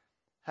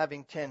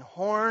 having 10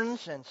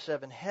 horns and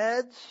 7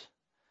 heads,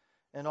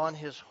 and on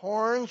his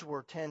horns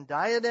were 10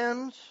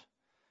 diadems,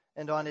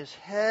 and on his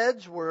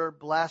heads were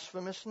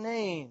blasphemous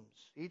names.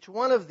 Each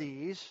one of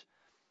these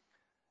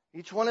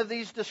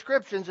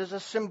descriptions is a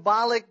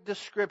symbolic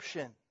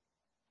description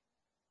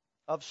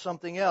of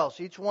something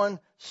else. Each one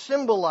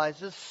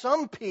symbolizes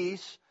some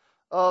piece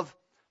of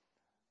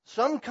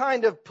some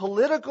kind of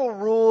political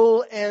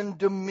rule and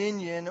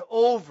dominion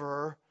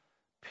over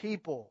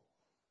people.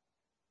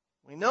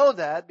 We know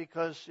that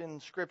because in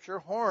Scripture,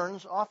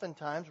 horns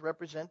oftentimes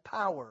represent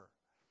power.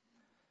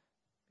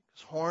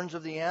 Horns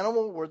of the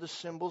animal were the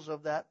symbols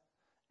of that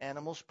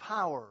animal's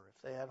power.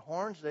 If they had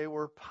horns, they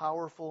were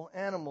powerful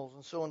animals.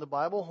 And so in the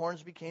Bible,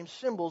 horns became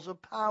symbols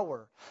of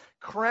power.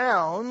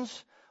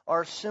 Crowns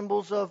are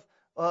symbols of,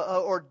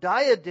 or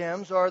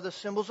diadems are the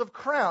symbols of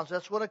crowns.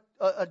 That's what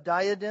a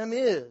diadem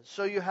is.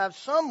 So you have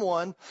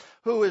someone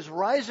who is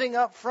rising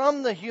up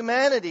from the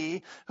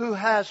humanity who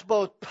has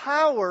both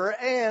power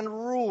and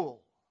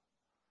rule.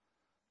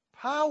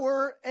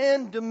 Power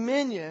and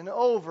dominion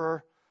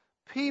over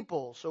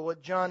people. So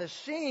what John is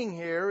seeing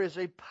here is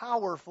a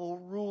powerful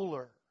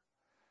ruler.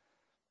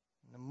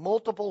 The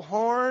multiple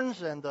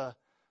horns and the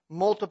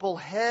multiple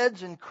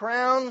heads and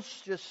crowns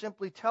just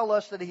simply tell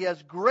us that he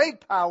has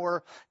great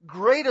power,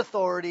 great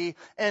authority,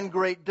 and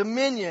great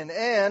dominion.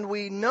 And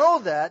we know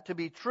that to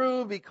be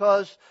true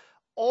because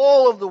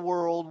all of the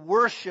world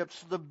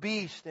worships the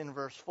beast in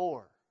verse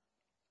 4.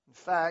 In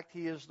fact,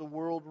 he is the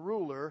world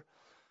ruler,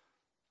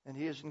 and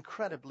he is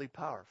incredibly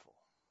powerful.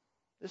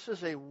 This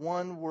is a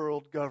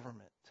one-world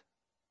government.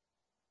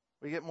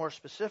 We get more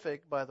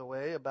specific, by the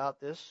way, about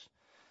this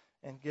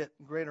and get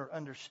greater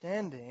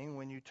understanding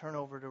when you turn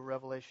over to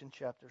Revelation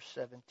chapter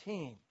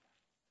 17.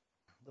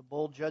 The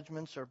bowl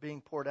judgments are being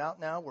poured out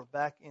now. We're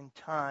back in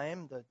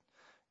time. The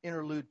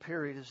interlude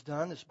period is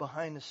done. This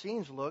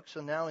behind-the-scenes look.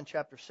 So now in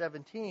chapter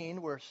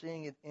 17, we're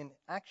seeing it in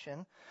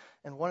action.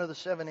 And one of the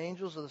 7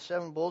 angels of the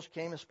 7 bowls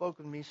came and spoke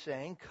with me,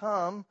 saying,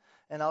 "Come,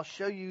 and I'll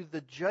show you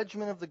the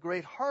judgment of the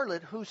great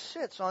harlot who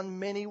sits on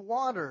many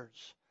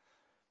waters."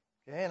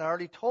 Okay, and I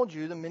already told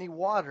you the many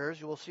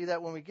waters, you will see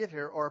that when we get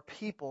here, are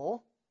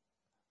people.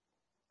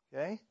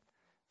 Okay? In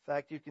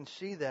fact, you can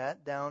see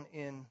that down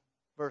in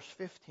verse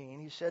 15.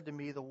 He said to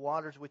me, "The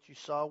waters which you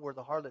saw where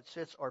the harlot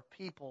sits are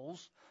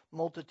peoples,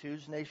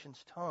 multitudes,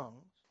 nations,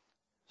 tongues."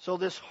 So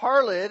this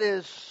harlot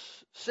is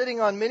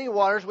sitting on many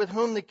waters, with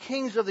whom the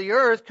kings of the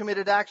earth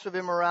committed acts of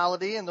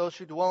immorality, and those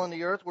who dwell on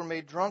the earth were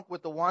made drunk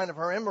with the wine of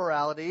her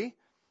immorality.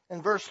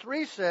 And verse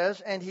 3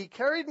 says, "And he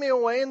carried me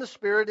away in the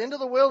spirit into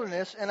the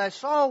wilderness, and I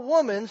saw a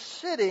woman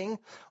sitting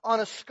on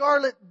a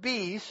scarlet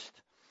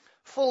beast,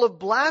 full of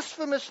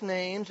blasphemous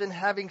names, and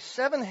having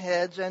 7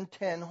 heads and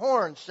 10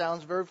 horns."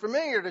 Sounds very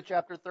familiar to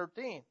chapter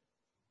 13.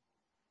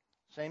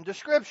 Same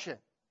description.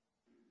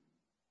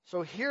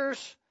 So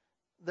here's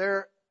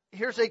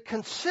a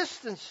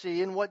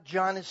consistency in what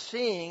John is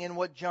seeing and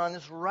what John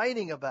is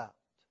writing about.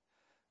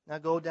 Now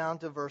go down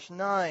to verse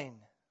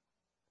 9.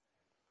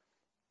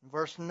 In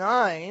verse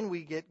 9,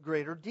 we get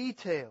greater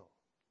detail.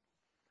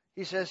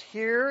 He says,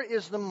 "Here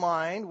is the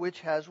mind which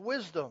has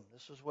wisdom."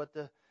 This is what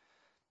the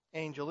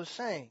angel is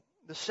saying.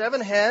 "The 7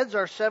 heads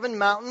are 7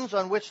 mountains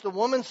on which the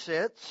woman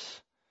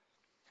sits,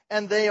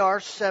 and they are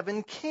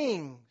 7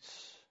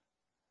 kings."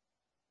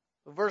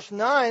 Verse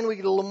 9, we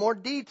get a little more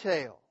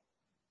detail.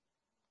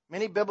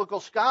 Many biblical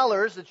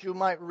scholars that you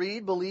might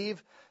read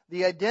believe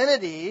the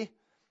identity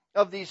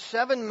of these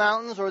 7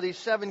 mountains or these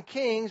 7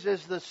 kings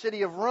is the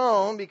city of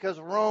Rome, because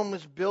Rome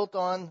was built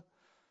on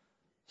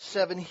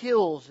 7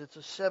 hills. It's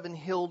a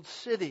 7-hilled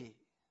city.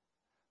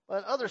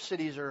 But other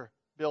cities are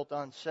built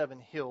on 7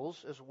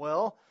 hills as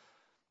well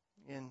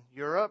in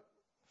Europe.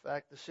 In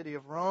fact, the city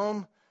of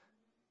Rome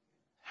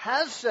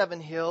has 7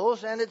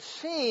 hills, and it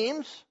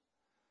seems,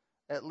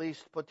 at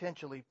least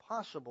potentially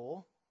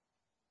possible,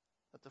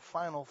 that the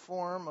final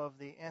form of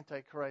the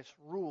Antichrist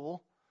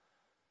rule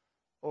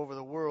over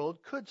the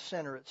world could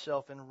center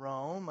itself in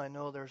Rome. I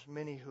know there's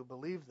many who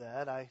believe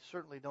that. I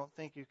certainly don't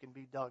think you can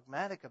be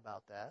dogmatic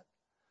about that.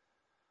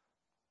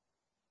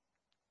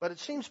 But it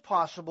seems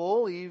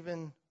possible,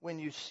 even when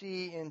you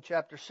see in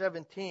chapter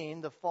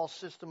 17 the false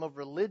system of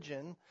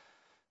religion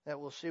that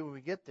we'll see when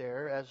we get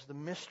there, as the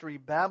Mystery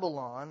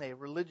Babylon, a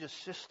religious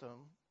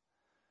system.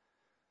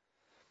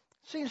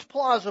 It seems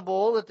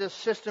plausible that this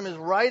system is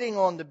riding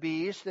on the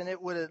beast, and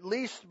it would at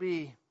least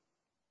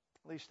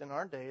in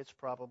our day, it's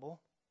probable,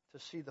 to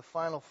see the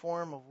final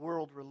form of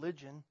world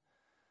religion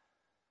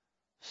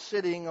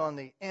sitting on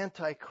the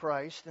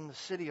Antichrist in the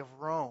city of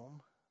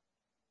Rome,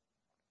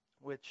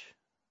 which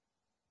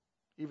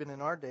even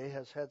in our day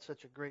has had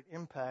such a great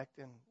impact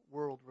in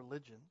world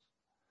religions.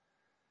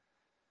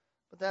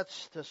 But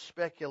that's to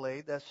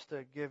speculate. That's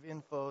to give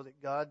info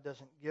that God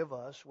doesn't give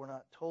us. We're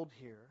not told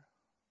here.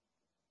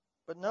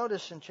 But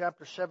notice in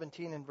chapter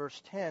 17 and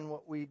verse 10,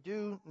 what we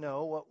do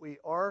know, what we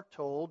are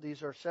told,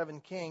 these are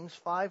 7 kings.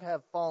 5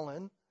 have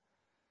fallen.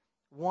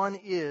 1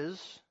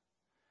 is.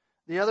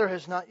 The other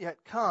has not yet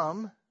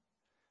come.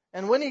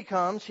 And when he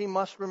comes, he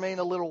must remain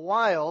a little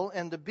while.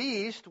 And the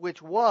beast,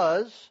 which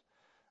was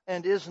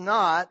and is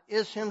not,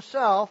 is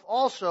himself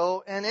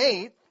also an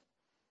 8th,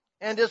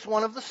 and is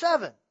one of the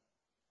 7.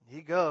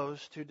 He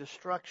goes to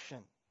destruction.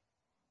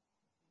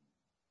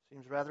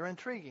 Seems rather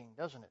intriguing,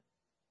 doesn't it?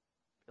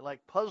 If you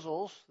like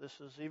puzzles, this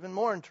is even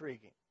more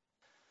intriguing.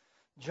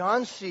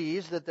 John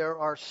sees that there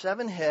are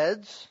 7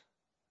 heads,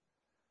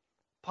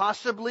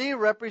 possibly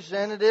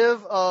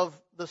representative of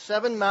the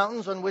 7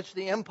 mountains on which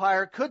the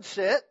empire could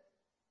sit,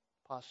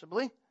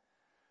 possibly.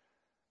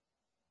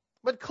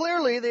 But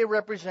clearly they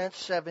represent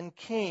 7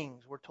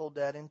 kings. We're told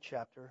that in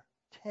chapter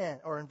 10,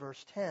 or in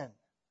verse 10.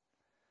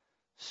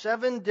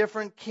 7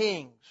 different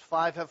kings.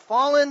 5 have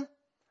fallen,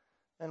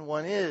 and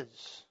 1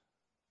 is.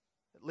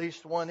 At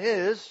least 1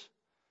 is,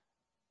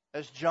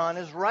 as John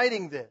is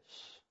writing this.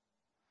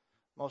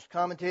 Most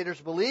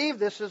commentators believe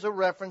this is a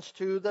reference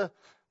to the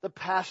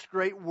past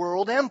great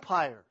world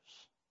empires.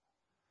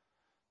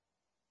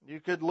 You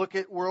could look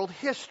at world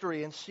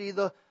history and see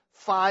the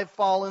 5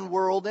 fallen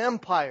world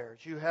empires.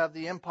 You have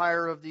the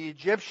empire of the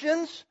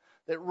Egyptians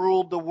that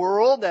ruled the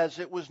world as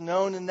it was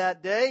known in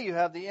that day. You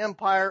have the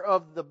empire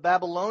of the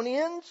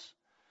Babylonians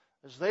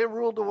as they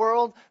ruled the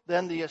world.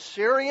 Then the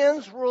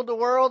Assyrians ruled the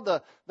world.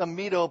 The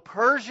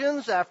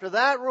Medo-Persians after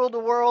that ruled the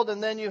world.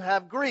 And then you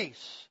have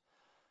Greece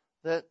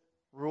that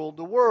ruled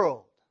the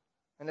world.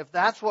 And if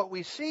that's what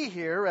we see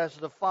here as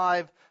the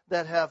 5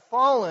 that have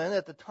fallen,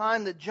 at the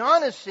time that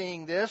John is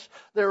seeing this,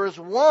 there is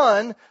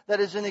 1 that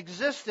is in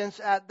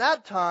existence at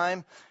that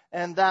time,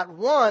 and that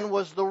 1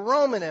 was the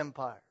Roman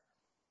Empire.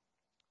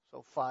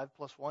 So 5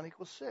 plus 1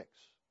 equals 6.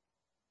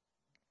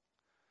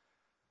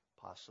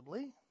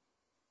 Possibly.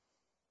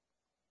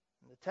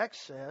 The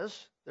text says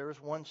there is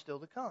 1 still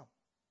to come.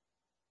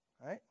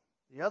 Right?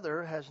 The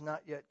other has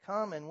not yet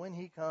come, and when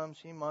he comes,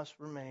 he must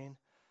remain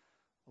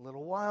a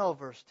little while,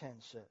 verse 10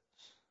 says.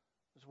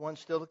 There's 1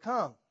 still to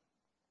come.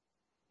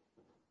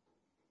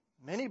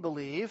 Many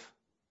believe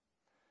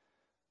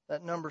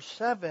that number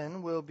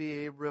 7 will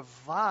be a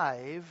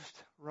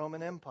revived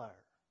Roman Empire.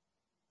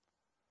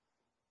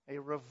 A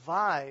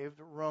revived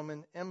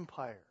Roman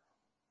Empire.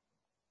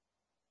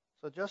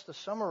 So just to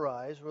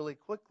summarize really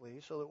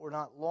quickly so that we're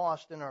not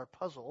lost in our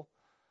puzzle,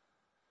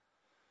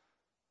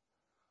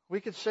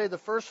 we could say the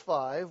first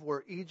 5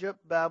 were Egypt,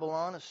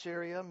 Babylon,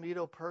 Assyria,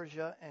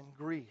 Medo-Persia, and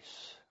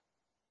Greece.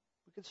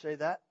 We could say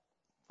that.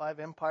 5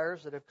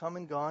 empires that have come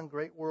and gone,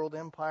 great world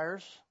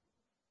empires.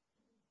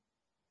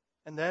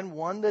 And then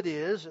 1 that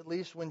is, at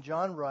least when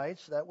John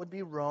writes, that would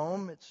be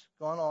Rome. It's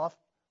gone off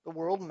the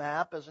world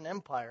map as an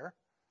empire.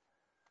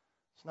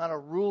 It's not a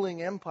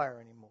ruling empire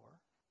anymore.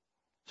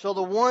 So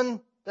the 1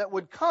 that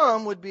would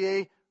come would be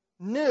a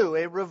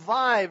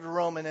revived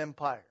Roman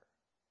Empire.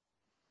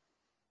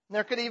 And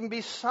there could even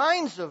be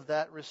signs of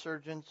that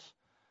resurgence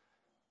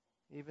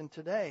even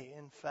today.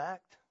 In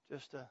fact,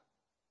 just to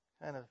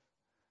kind of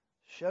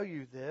show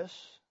you this,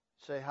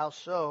 say how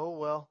so?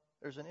 Well,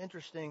 there's an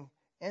interesting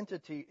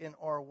entity in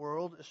our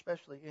world,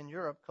 especially in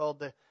Europe, called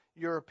the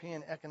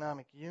European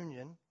Economic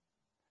Union.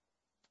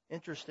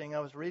 Interesting, I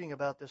was reading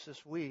about this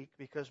week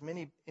because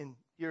many in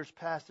years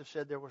past have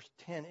said there were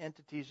 10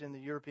 entities in the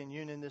European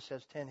Union. This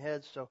has 10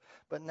 heads,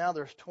 but now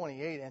there's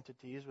 28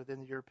 entities within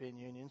the European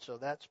Union, so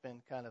that's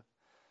been kind of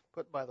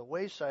put by the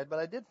wayside. But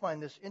I did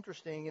find this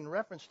interesting in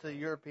reference to the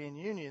European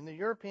Union. The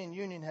European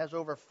Union has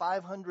over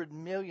 500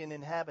 million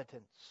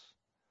inhabitants.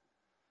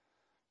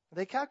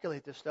 They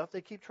calculate this stuff.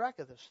 They keep track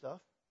of this stuff.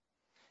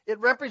 It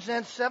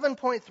represents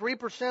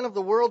 7.3% of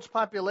the world's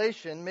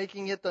population,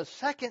 making it the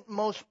second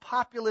most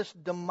populous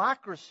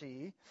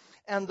democracy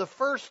and the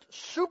first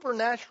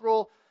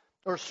supranational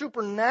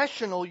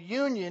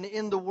union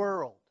in the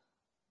world.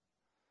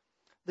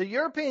 The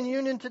European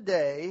Union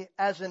today,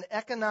 as an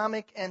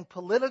economic and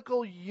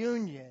political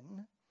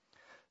union,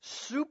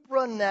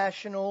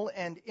 supranational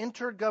and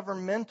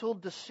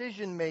intergovernmental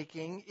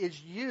decision-making is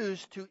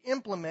used to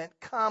implement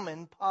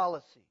common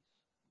policies.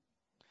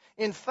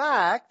 In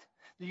fact,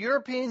 the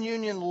European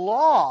Union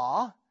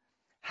law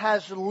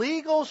has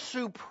legal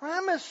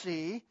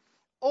supremacy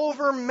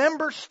over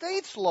member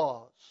states'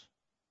 laws.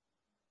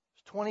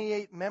 There's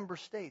 28 member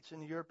states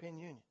in the European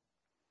Union.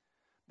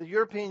 the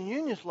European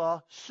Union's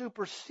law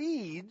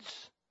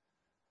supersedes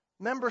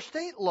member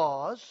state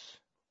laws,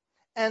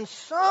 and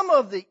some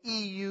of the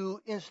EU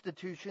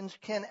institutions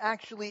can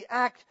actually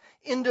act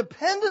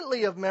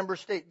independently of member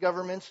state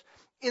governments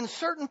in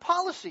certain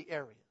policy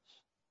areas.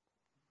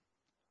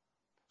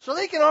 So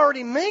they can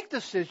already make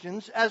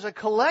decisions as a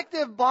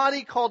collective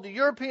body called the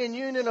European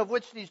Union, of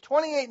which these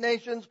 28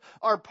 nations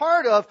are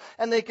part of,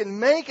 and they can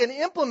make and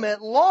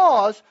implement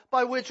laws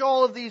by which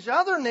all of these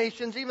other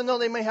nations, even though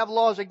they may have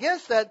laws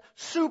against that,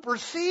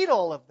 supersede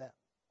all of them.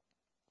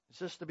 Is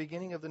this the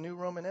beginning of the new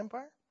Roman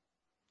Empire?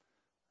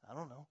 I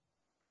don't know.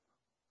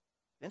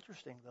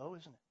 Interesting, though,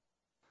 isn't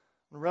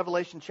it? In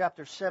Revelation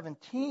chapter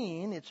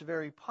 17, it's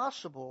very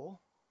possible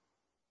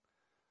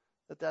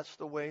that that's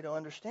the way to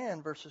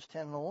understand verses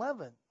 10 and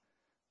 11.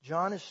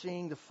 John is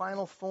seeing the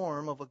final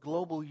form of a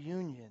global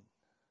union.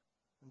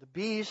 The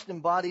beast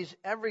embodies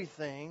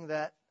everything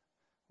that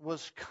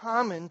was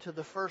common to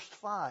the first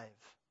five.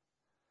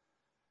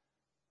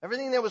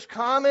 Everything that was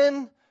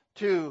common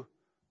to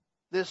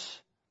this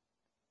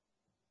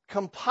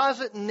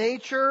composite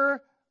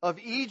nature of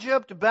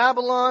Egypt,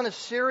 Babylon,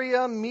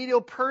 Assyria,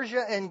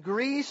 Medo-Persia, and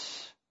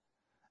Greece.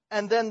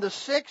 And then the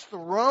sixth,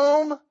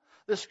 Rome.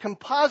 This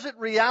composite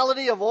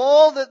reality of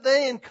all that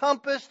they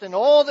encompassed and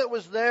all that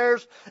was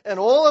theirs and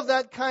all of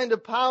that kind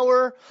of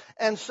power.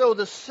 And so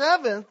the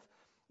seventh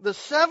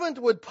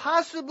would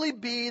possibly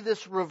be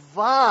this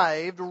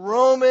revived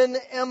Roman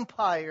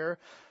Empire,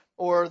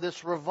 or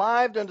this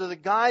revived under the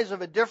guise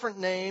of a different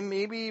name,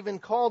 maybe even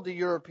called the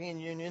European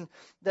Union,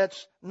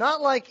 that's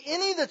not like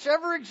any that's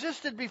ever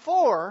existed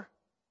before,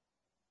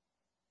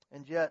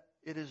 and yet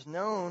it is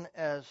known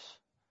as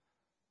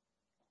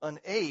an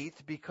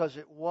eighth because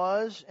it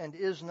was and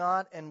is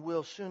not and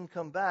will soon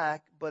come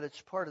back, but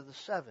it's part of the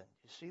seven.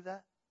 You see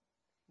that?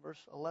 Verse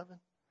 11.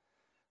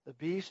 The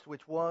beast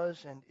which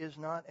was and is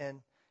not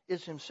and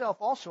is himself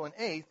also an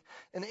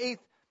eighth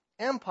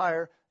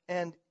empire,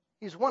 and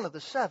he's one of the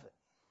seven.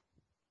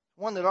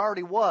 One that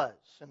already was,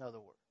 in other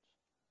words.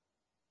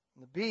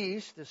 And the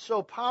beast is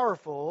so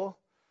powerful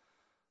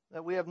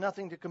that we have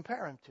nothing to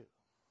compare him to.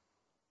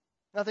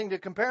 Nothing to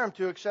compare him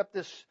to except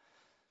this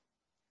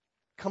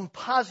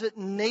composite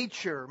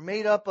nature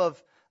made up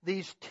of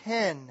these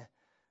 10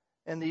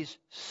 and these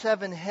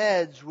 7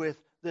 heads with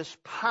this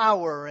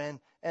power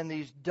and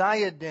these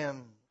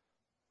diadems.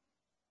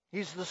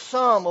 He's the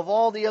sum of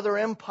all the other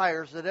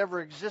empires that ever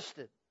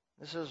existed.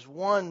 This is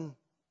one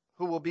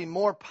who will be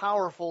more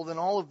powerful than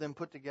all of them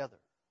put together,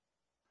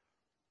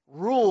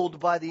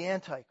 ruled by the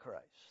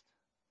Antichrist.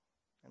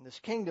 And this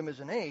kingdom is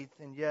an eighth,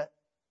 and yet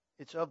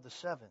it's of the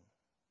 7.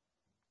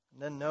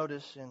 And then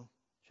notice in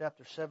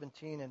chapter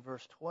 17 and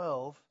verse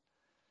 12,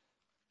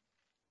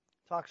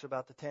 talks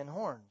about the 10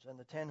 horns. And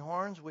the 10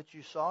 horns which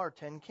you saw are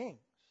 10 kings.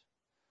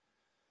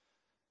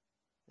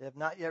 They have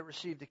not yet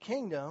received a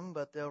kingdom,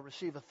 but they'll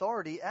receive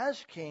authority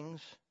as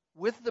kings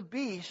with the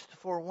beast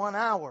for 1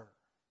 hour.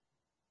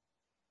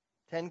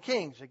 10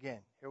 kings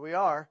again. Here we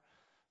are.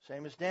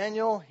 Same as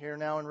Daniel. Here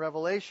now in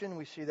Revelation,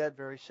 we see that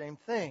very same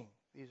thing.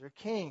 These are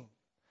kings.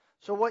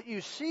 So what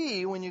you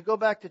see when you go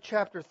back to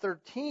chapter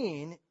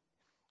 13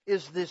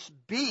 is this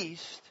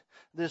beast,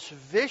 this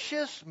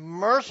vicious,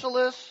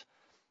 merciless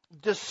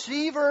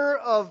deceiver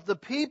of the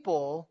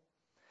people,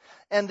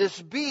 and this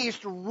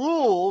beast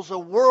rules a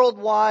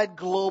worldwide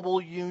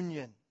global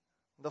union.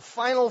 The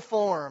final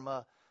form,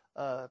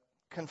 a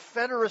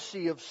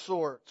confederacy of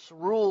sorts,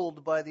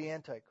 ruled by the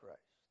Antichrist.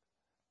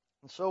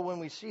 And so when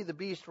we see the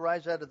beast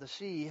rise out of the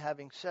sea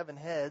having 7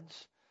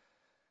 heads,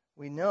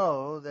 we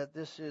know that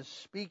this is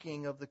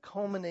speaking of the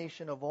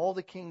culmination of all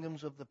the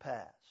kingdoms of the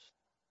past.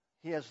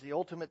 He has the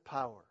ultimate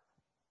power,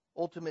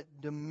 ultimate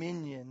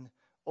dominion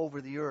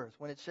over the earth.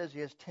 When it says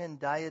he has 10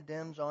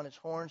 diadems on his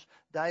horns,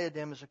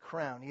 diadem is a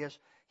crown.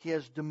 He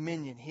has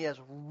dominion. He has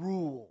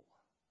rule.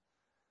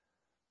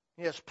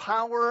 He has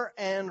power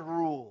and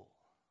rule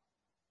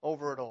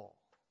over it all.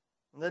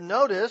 And then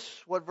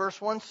notice what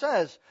verse 1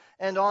 says.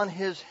 And on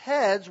his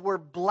heads were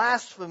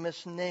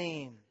blasphemous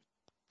names.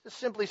 This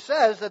simply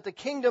says that the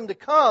kingdom to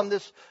come,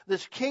 this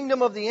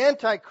kingdom of the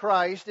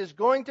Antichrist, is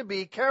going to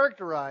be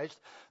characterized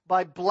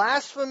by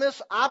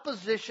blasphemous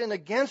opposition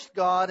against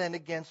God and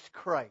against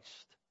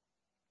Christ.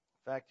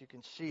 In fact, you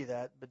can see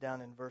that, but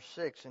down in verse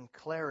 6, in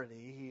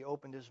clarity, he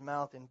opened his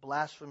mouth in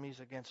blasphemies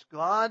against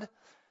God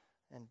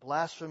and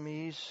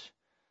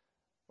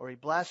he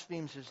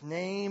blasphemes his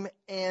name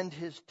and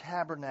his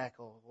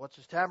tabernacle. What's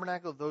his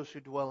tabernacle? Those who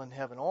dwell in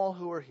heaven, all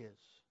who are his.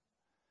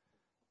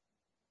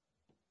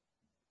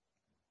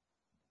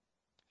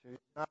 So he's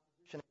in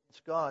opposition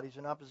against God. He's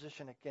in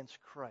opposition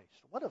against Christ.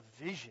 What a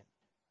vision.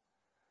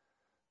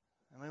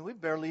 I mean, we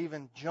barely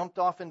even jumped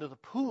off into the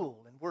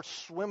pool, and we're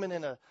swimming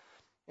in a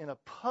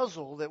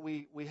puzzle that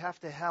we have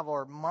to have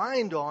our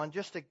mind on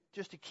just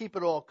to keep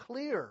it all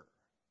clear.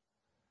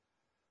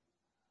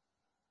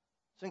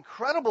 It's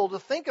incredible to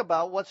think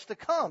about what's to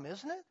come,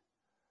 isn't it?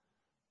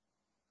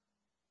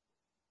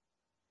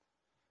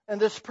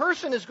 And this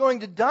person is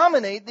going to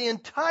dominate the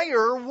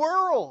entire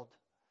world.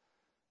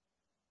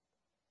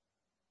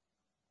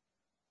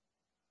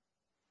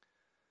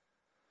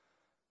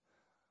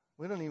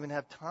 We don't even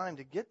have time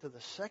to get to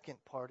the second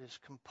part, his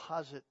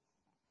composite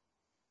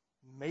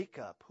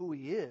makeup, who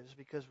he is,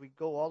 because we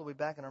go all the way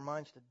back in our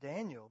minds to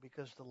Daniel,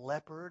 because the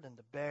leopard and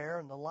the bear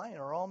and the lion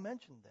are all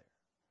mentioned there.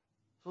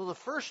 So the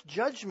first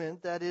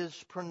judgment that is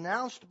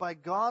pronounced by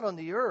God on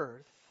the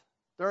earth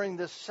during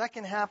this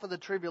second half of the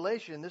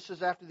tribulation, this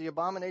is after the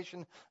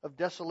abomination of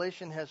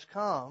desolation has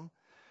come,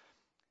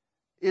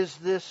 is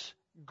this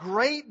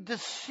great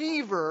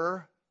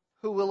deceiver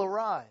who will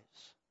arise.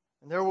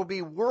 And there will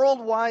be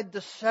worldwide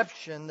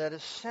deception that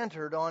is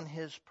centered on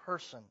his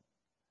person.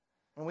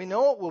 And we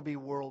know it will be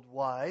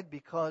worldwide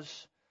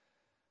because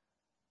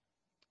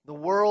the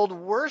world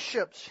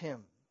worships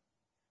him.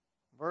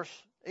 Verse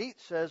 8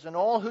 says, and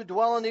all who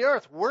dwell on the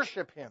earth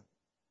worship him.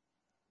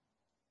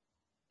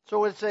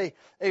 So it's a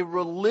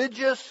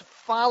religious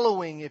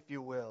following, if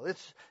you will.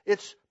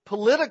 It's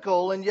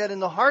political, and yet in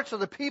the hearts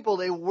of the people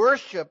they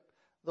worship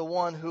the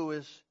one who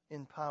is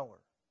in power.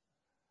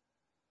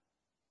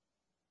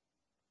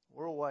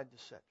 Worldwide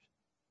deception.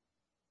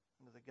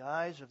 Under the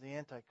guise of the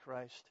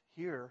Antichrist,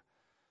 here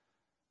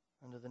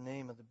under the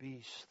name of the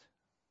beast.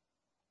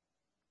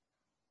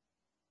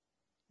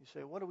 You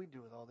say, what do we do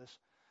with all this?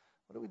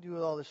 What do we do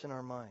with all this in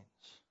our minds?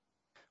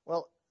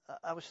 Well,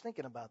 I was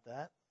thinking about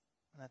that,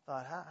 and I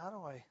thought, how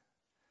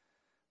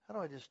do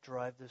I just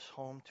drive this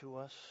home to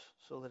us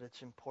so that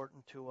it's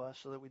important to us,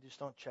 so that we just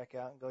don't check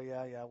out and go,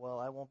 yeah, well,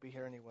 I won't be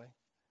here anyway.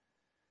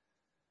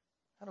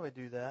 How do I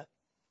do that?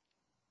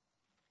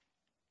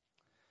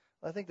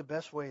 Well, I think the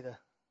best way to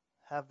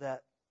have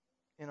that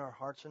in our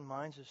hearts and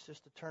minds is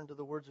just to turn to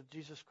the words of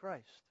Jesus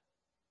Christ.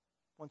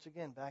 Once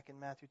again, back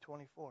in Matthew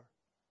 24.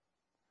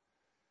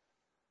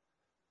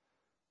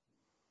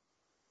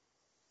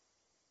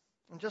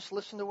 And just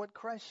listen to what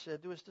Christ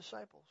said to his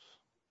disciples.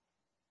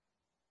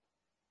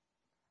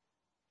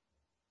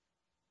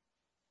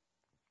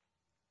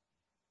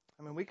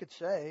 I mean, we could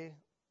say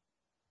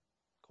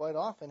quite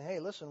often, hey,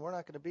 listen, we're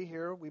not going to be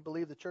here. We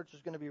believe the church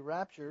is going to be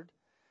raptured.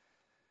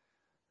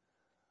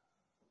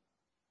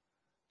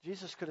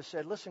 Jesus could have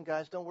said, listen,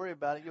 guys, don't worry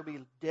about it. You'll be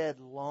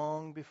dead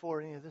long before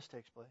any of this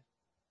takes place.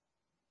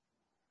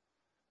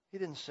 He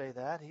didn't say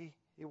that. He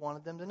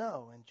wanted them to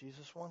know, and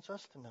Jesus wants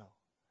us to know.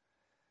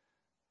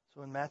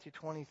 So in Matthew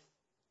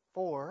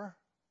 24,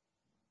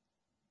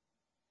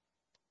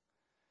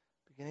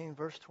 beginning in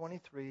verse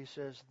 23, he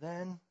says,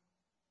 then,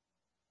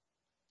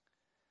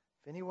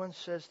 if anyone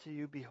says to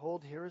you,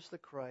 behold, here is the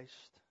Christ,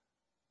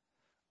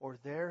 or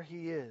there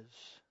he is,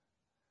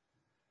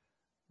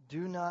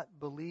 do not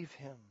believe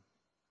him.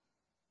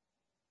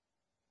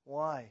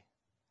 Why?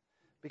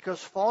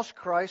 Because false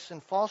Christs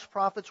and false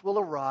prophets will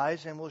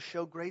arise and will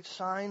show great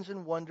signs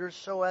and wonders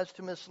so as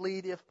to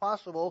mislead, if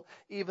possible,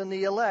 even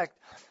the elect.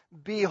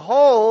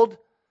 Behold,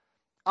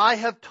 I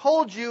have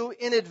told you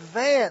in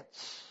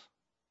advance.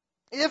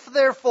 If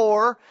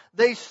therefore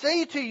they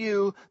say to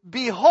you,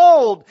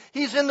 behold,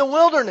 he's in the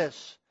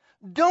wilderness,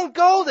 don't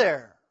go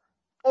there.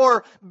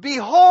 Or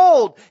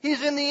behold,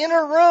 he's in the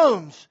inner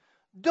rooms,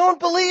 don't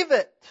believe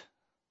it.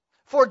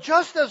 For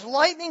just as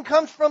lightning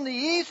comes from the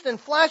east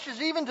and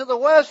flashes even to the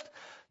west,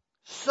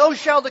 so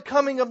shall the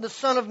coming of the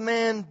Son of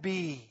Man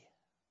be.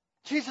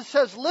 Jesus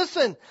says,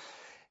 listen,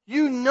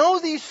 you know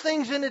these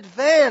things in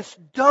advance.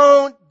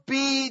 Don't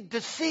be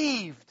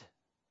deceived.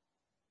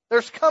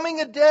 There's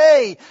coming a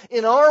day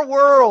in our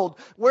world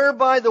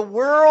whereby the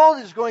world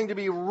is going to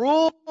be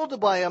ruled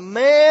by a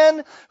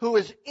man who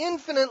is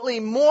infinitely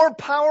more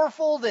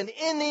powerful than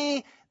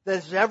any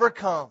that has ever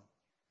come.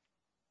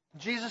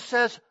 Jesus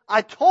says,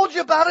 I told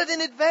you about it in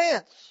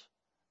advance.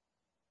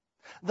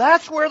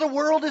 That's where the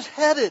world is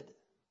headed.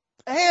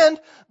 And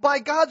by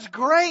God's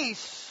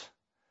grace,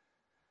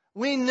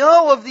 we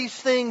know of these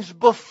things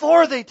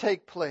before they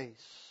take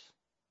place.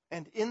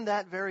 And in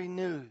that very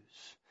news,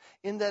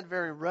 in that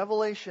very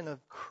revelation of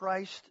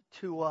Christ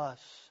to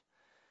us,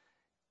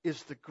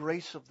 is the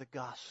grace of the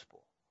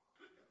gospel.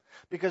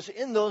 Because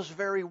in those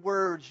very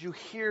words, you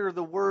hear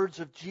the words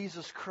of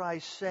Jesus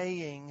Christ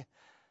saying,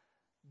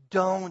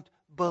 don't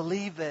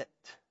believe it.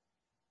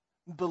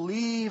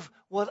 Believe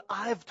what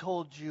I've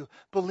told you.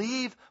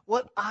 Believe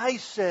what I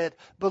said.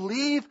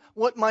 Believe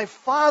what my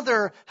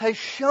Father has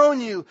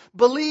shown you.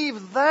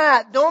 Believe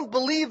that. Don't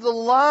believe the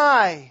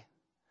lie.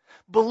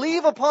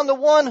 Believe upon the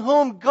one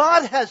whom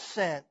God has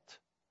sent.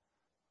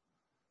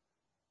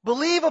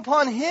 Believe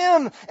upon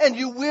him and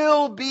you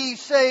will be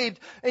saved.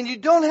 And you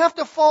don't have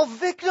to fall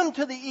victim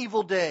to the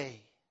evil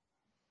day.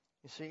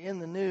 You see, in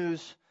the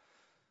news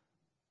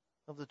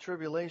of the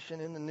tribulation,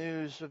 in the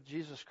news of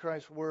Jesus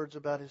Christ's words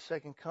about his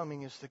second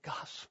coming is the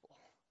gospel.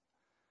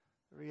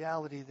 The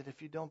reality that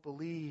if you don't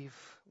believe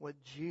what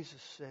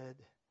Jesus said,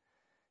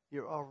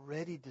 you're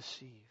already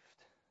deceived.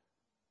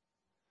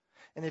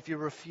 And if you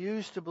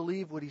refuse to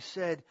believe what he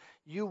said,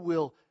 you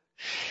will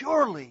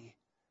surely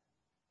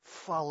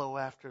follow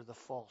after the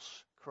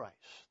false Christ.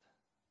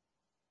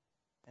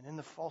 And in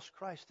the false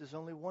Christ is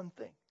only one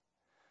thing: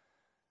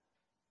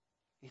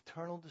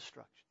 eternal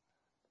destruction.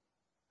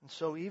 And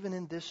so even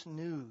in this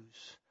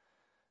news,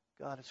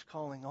 God is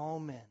calling all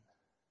men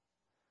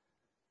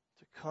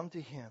to come to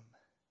him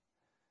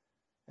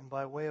And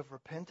by way of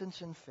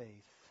repentance and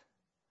faith,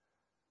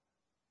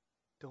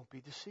 don't be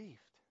deceived.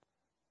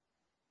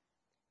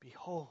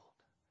 Behold,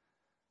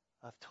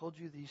 I've told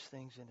you these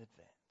things in advance.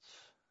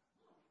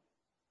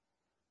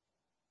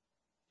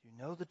 You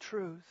know the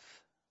truth.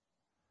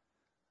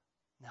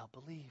 Now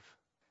believe.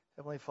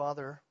 Heavenly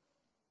Father,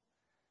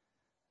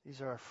 these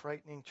are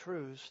frightening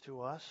truths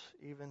to us,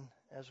 even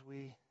as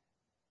we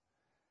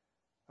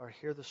are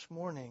here this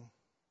morning.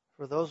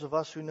 For those of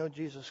us who know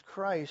Jesus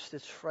Christ,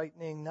 it's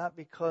frightening not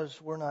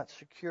because we're not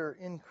secure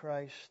in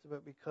Christ,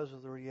 but because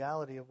of the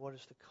reality of what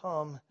is to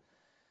come.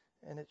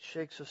 And it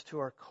shakes us to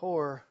our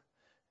core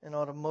and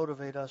ought to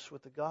motivate us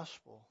with the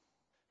gospel.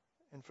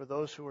 And for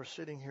those who are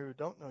sitting here who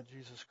don't know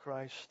Jesus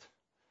Christ,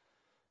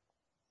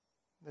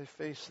 they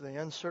face the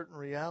uncertain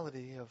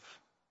reality of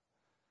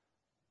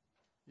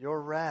your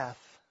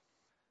wrath,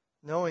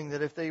 knowing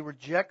that if they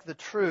reject the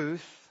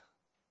truth,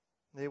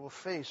 they will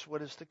face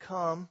what is to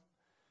come.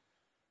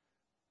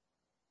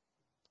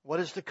 What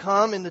is to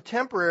come in the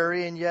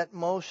temporary and yet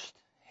most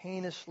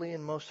heinously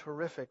and most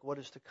horrific, what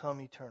is to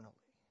come eternally.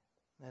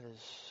 That is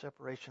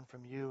separation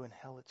from you and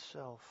hell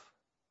itself.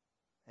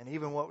 And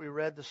even what we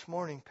read this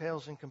morning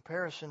pales in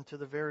comparison to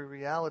the very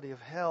reality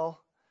of hell.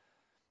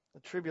 The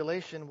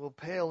tribulation will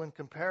pale in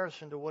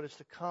comparison to what is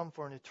to come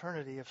for an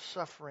eternity of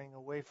suffering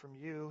away from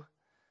you.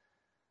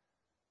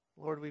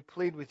 Lord, we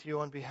plead with you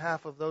on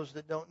behalf of those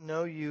that don't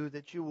know you,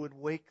 that you would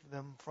wake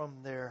them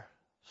from their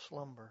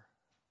slumber,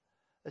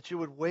 that you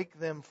would wake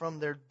them from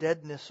their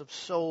deadness of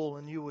soul,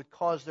 and you would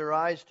cause their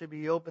eyes to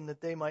be open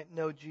that they might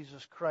know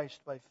Jesus Christ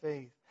by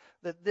faith.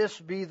 That this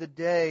be the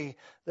day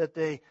that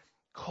they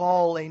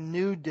call a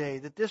new day,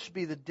 that this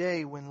be the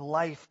day when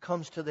life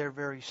comes to their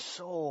very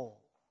soul.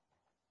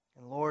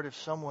 And Lord, if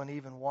someone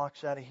even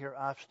walks out of here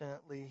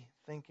obstinately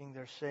thinking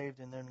they're saved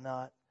and they're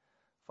not,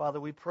 Father,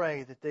 we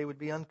pray that they would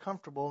be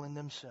uncomfortable in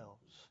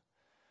themselves,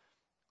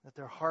 that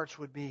their hearts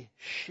would be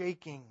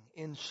shaking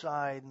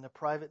inside in the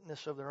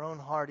privateness of their own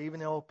heart. Even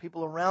though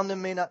people around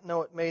them may not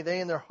know it, may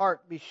they in their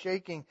heart be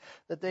shaking,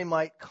 that they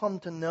might come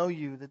to know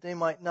you, that they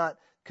might not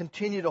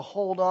continue to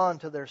hold on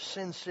to their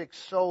sin-sick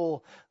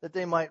soul, that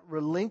they might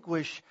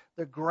relinquish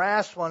their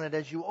grasp on it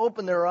as you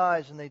open their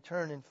eyes and they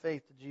turn in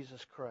faith to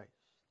Jesus Christ.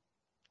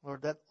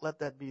 Lord, let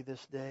that be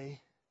this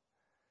day.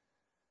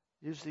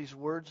 Use these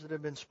words that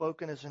have been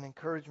spoken as an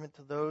encouragement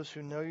to those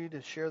who know you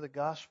to share the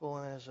gospel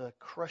and as a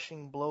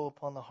crushing blow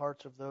upon the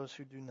hearts of those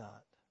who do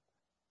not.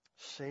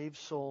 Save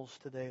souls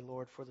today,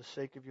 Lord, for the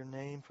sake of your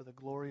name, for the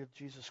glory of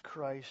Jesus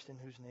Christ, in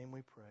whose name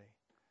we pray.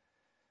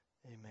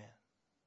 Amen.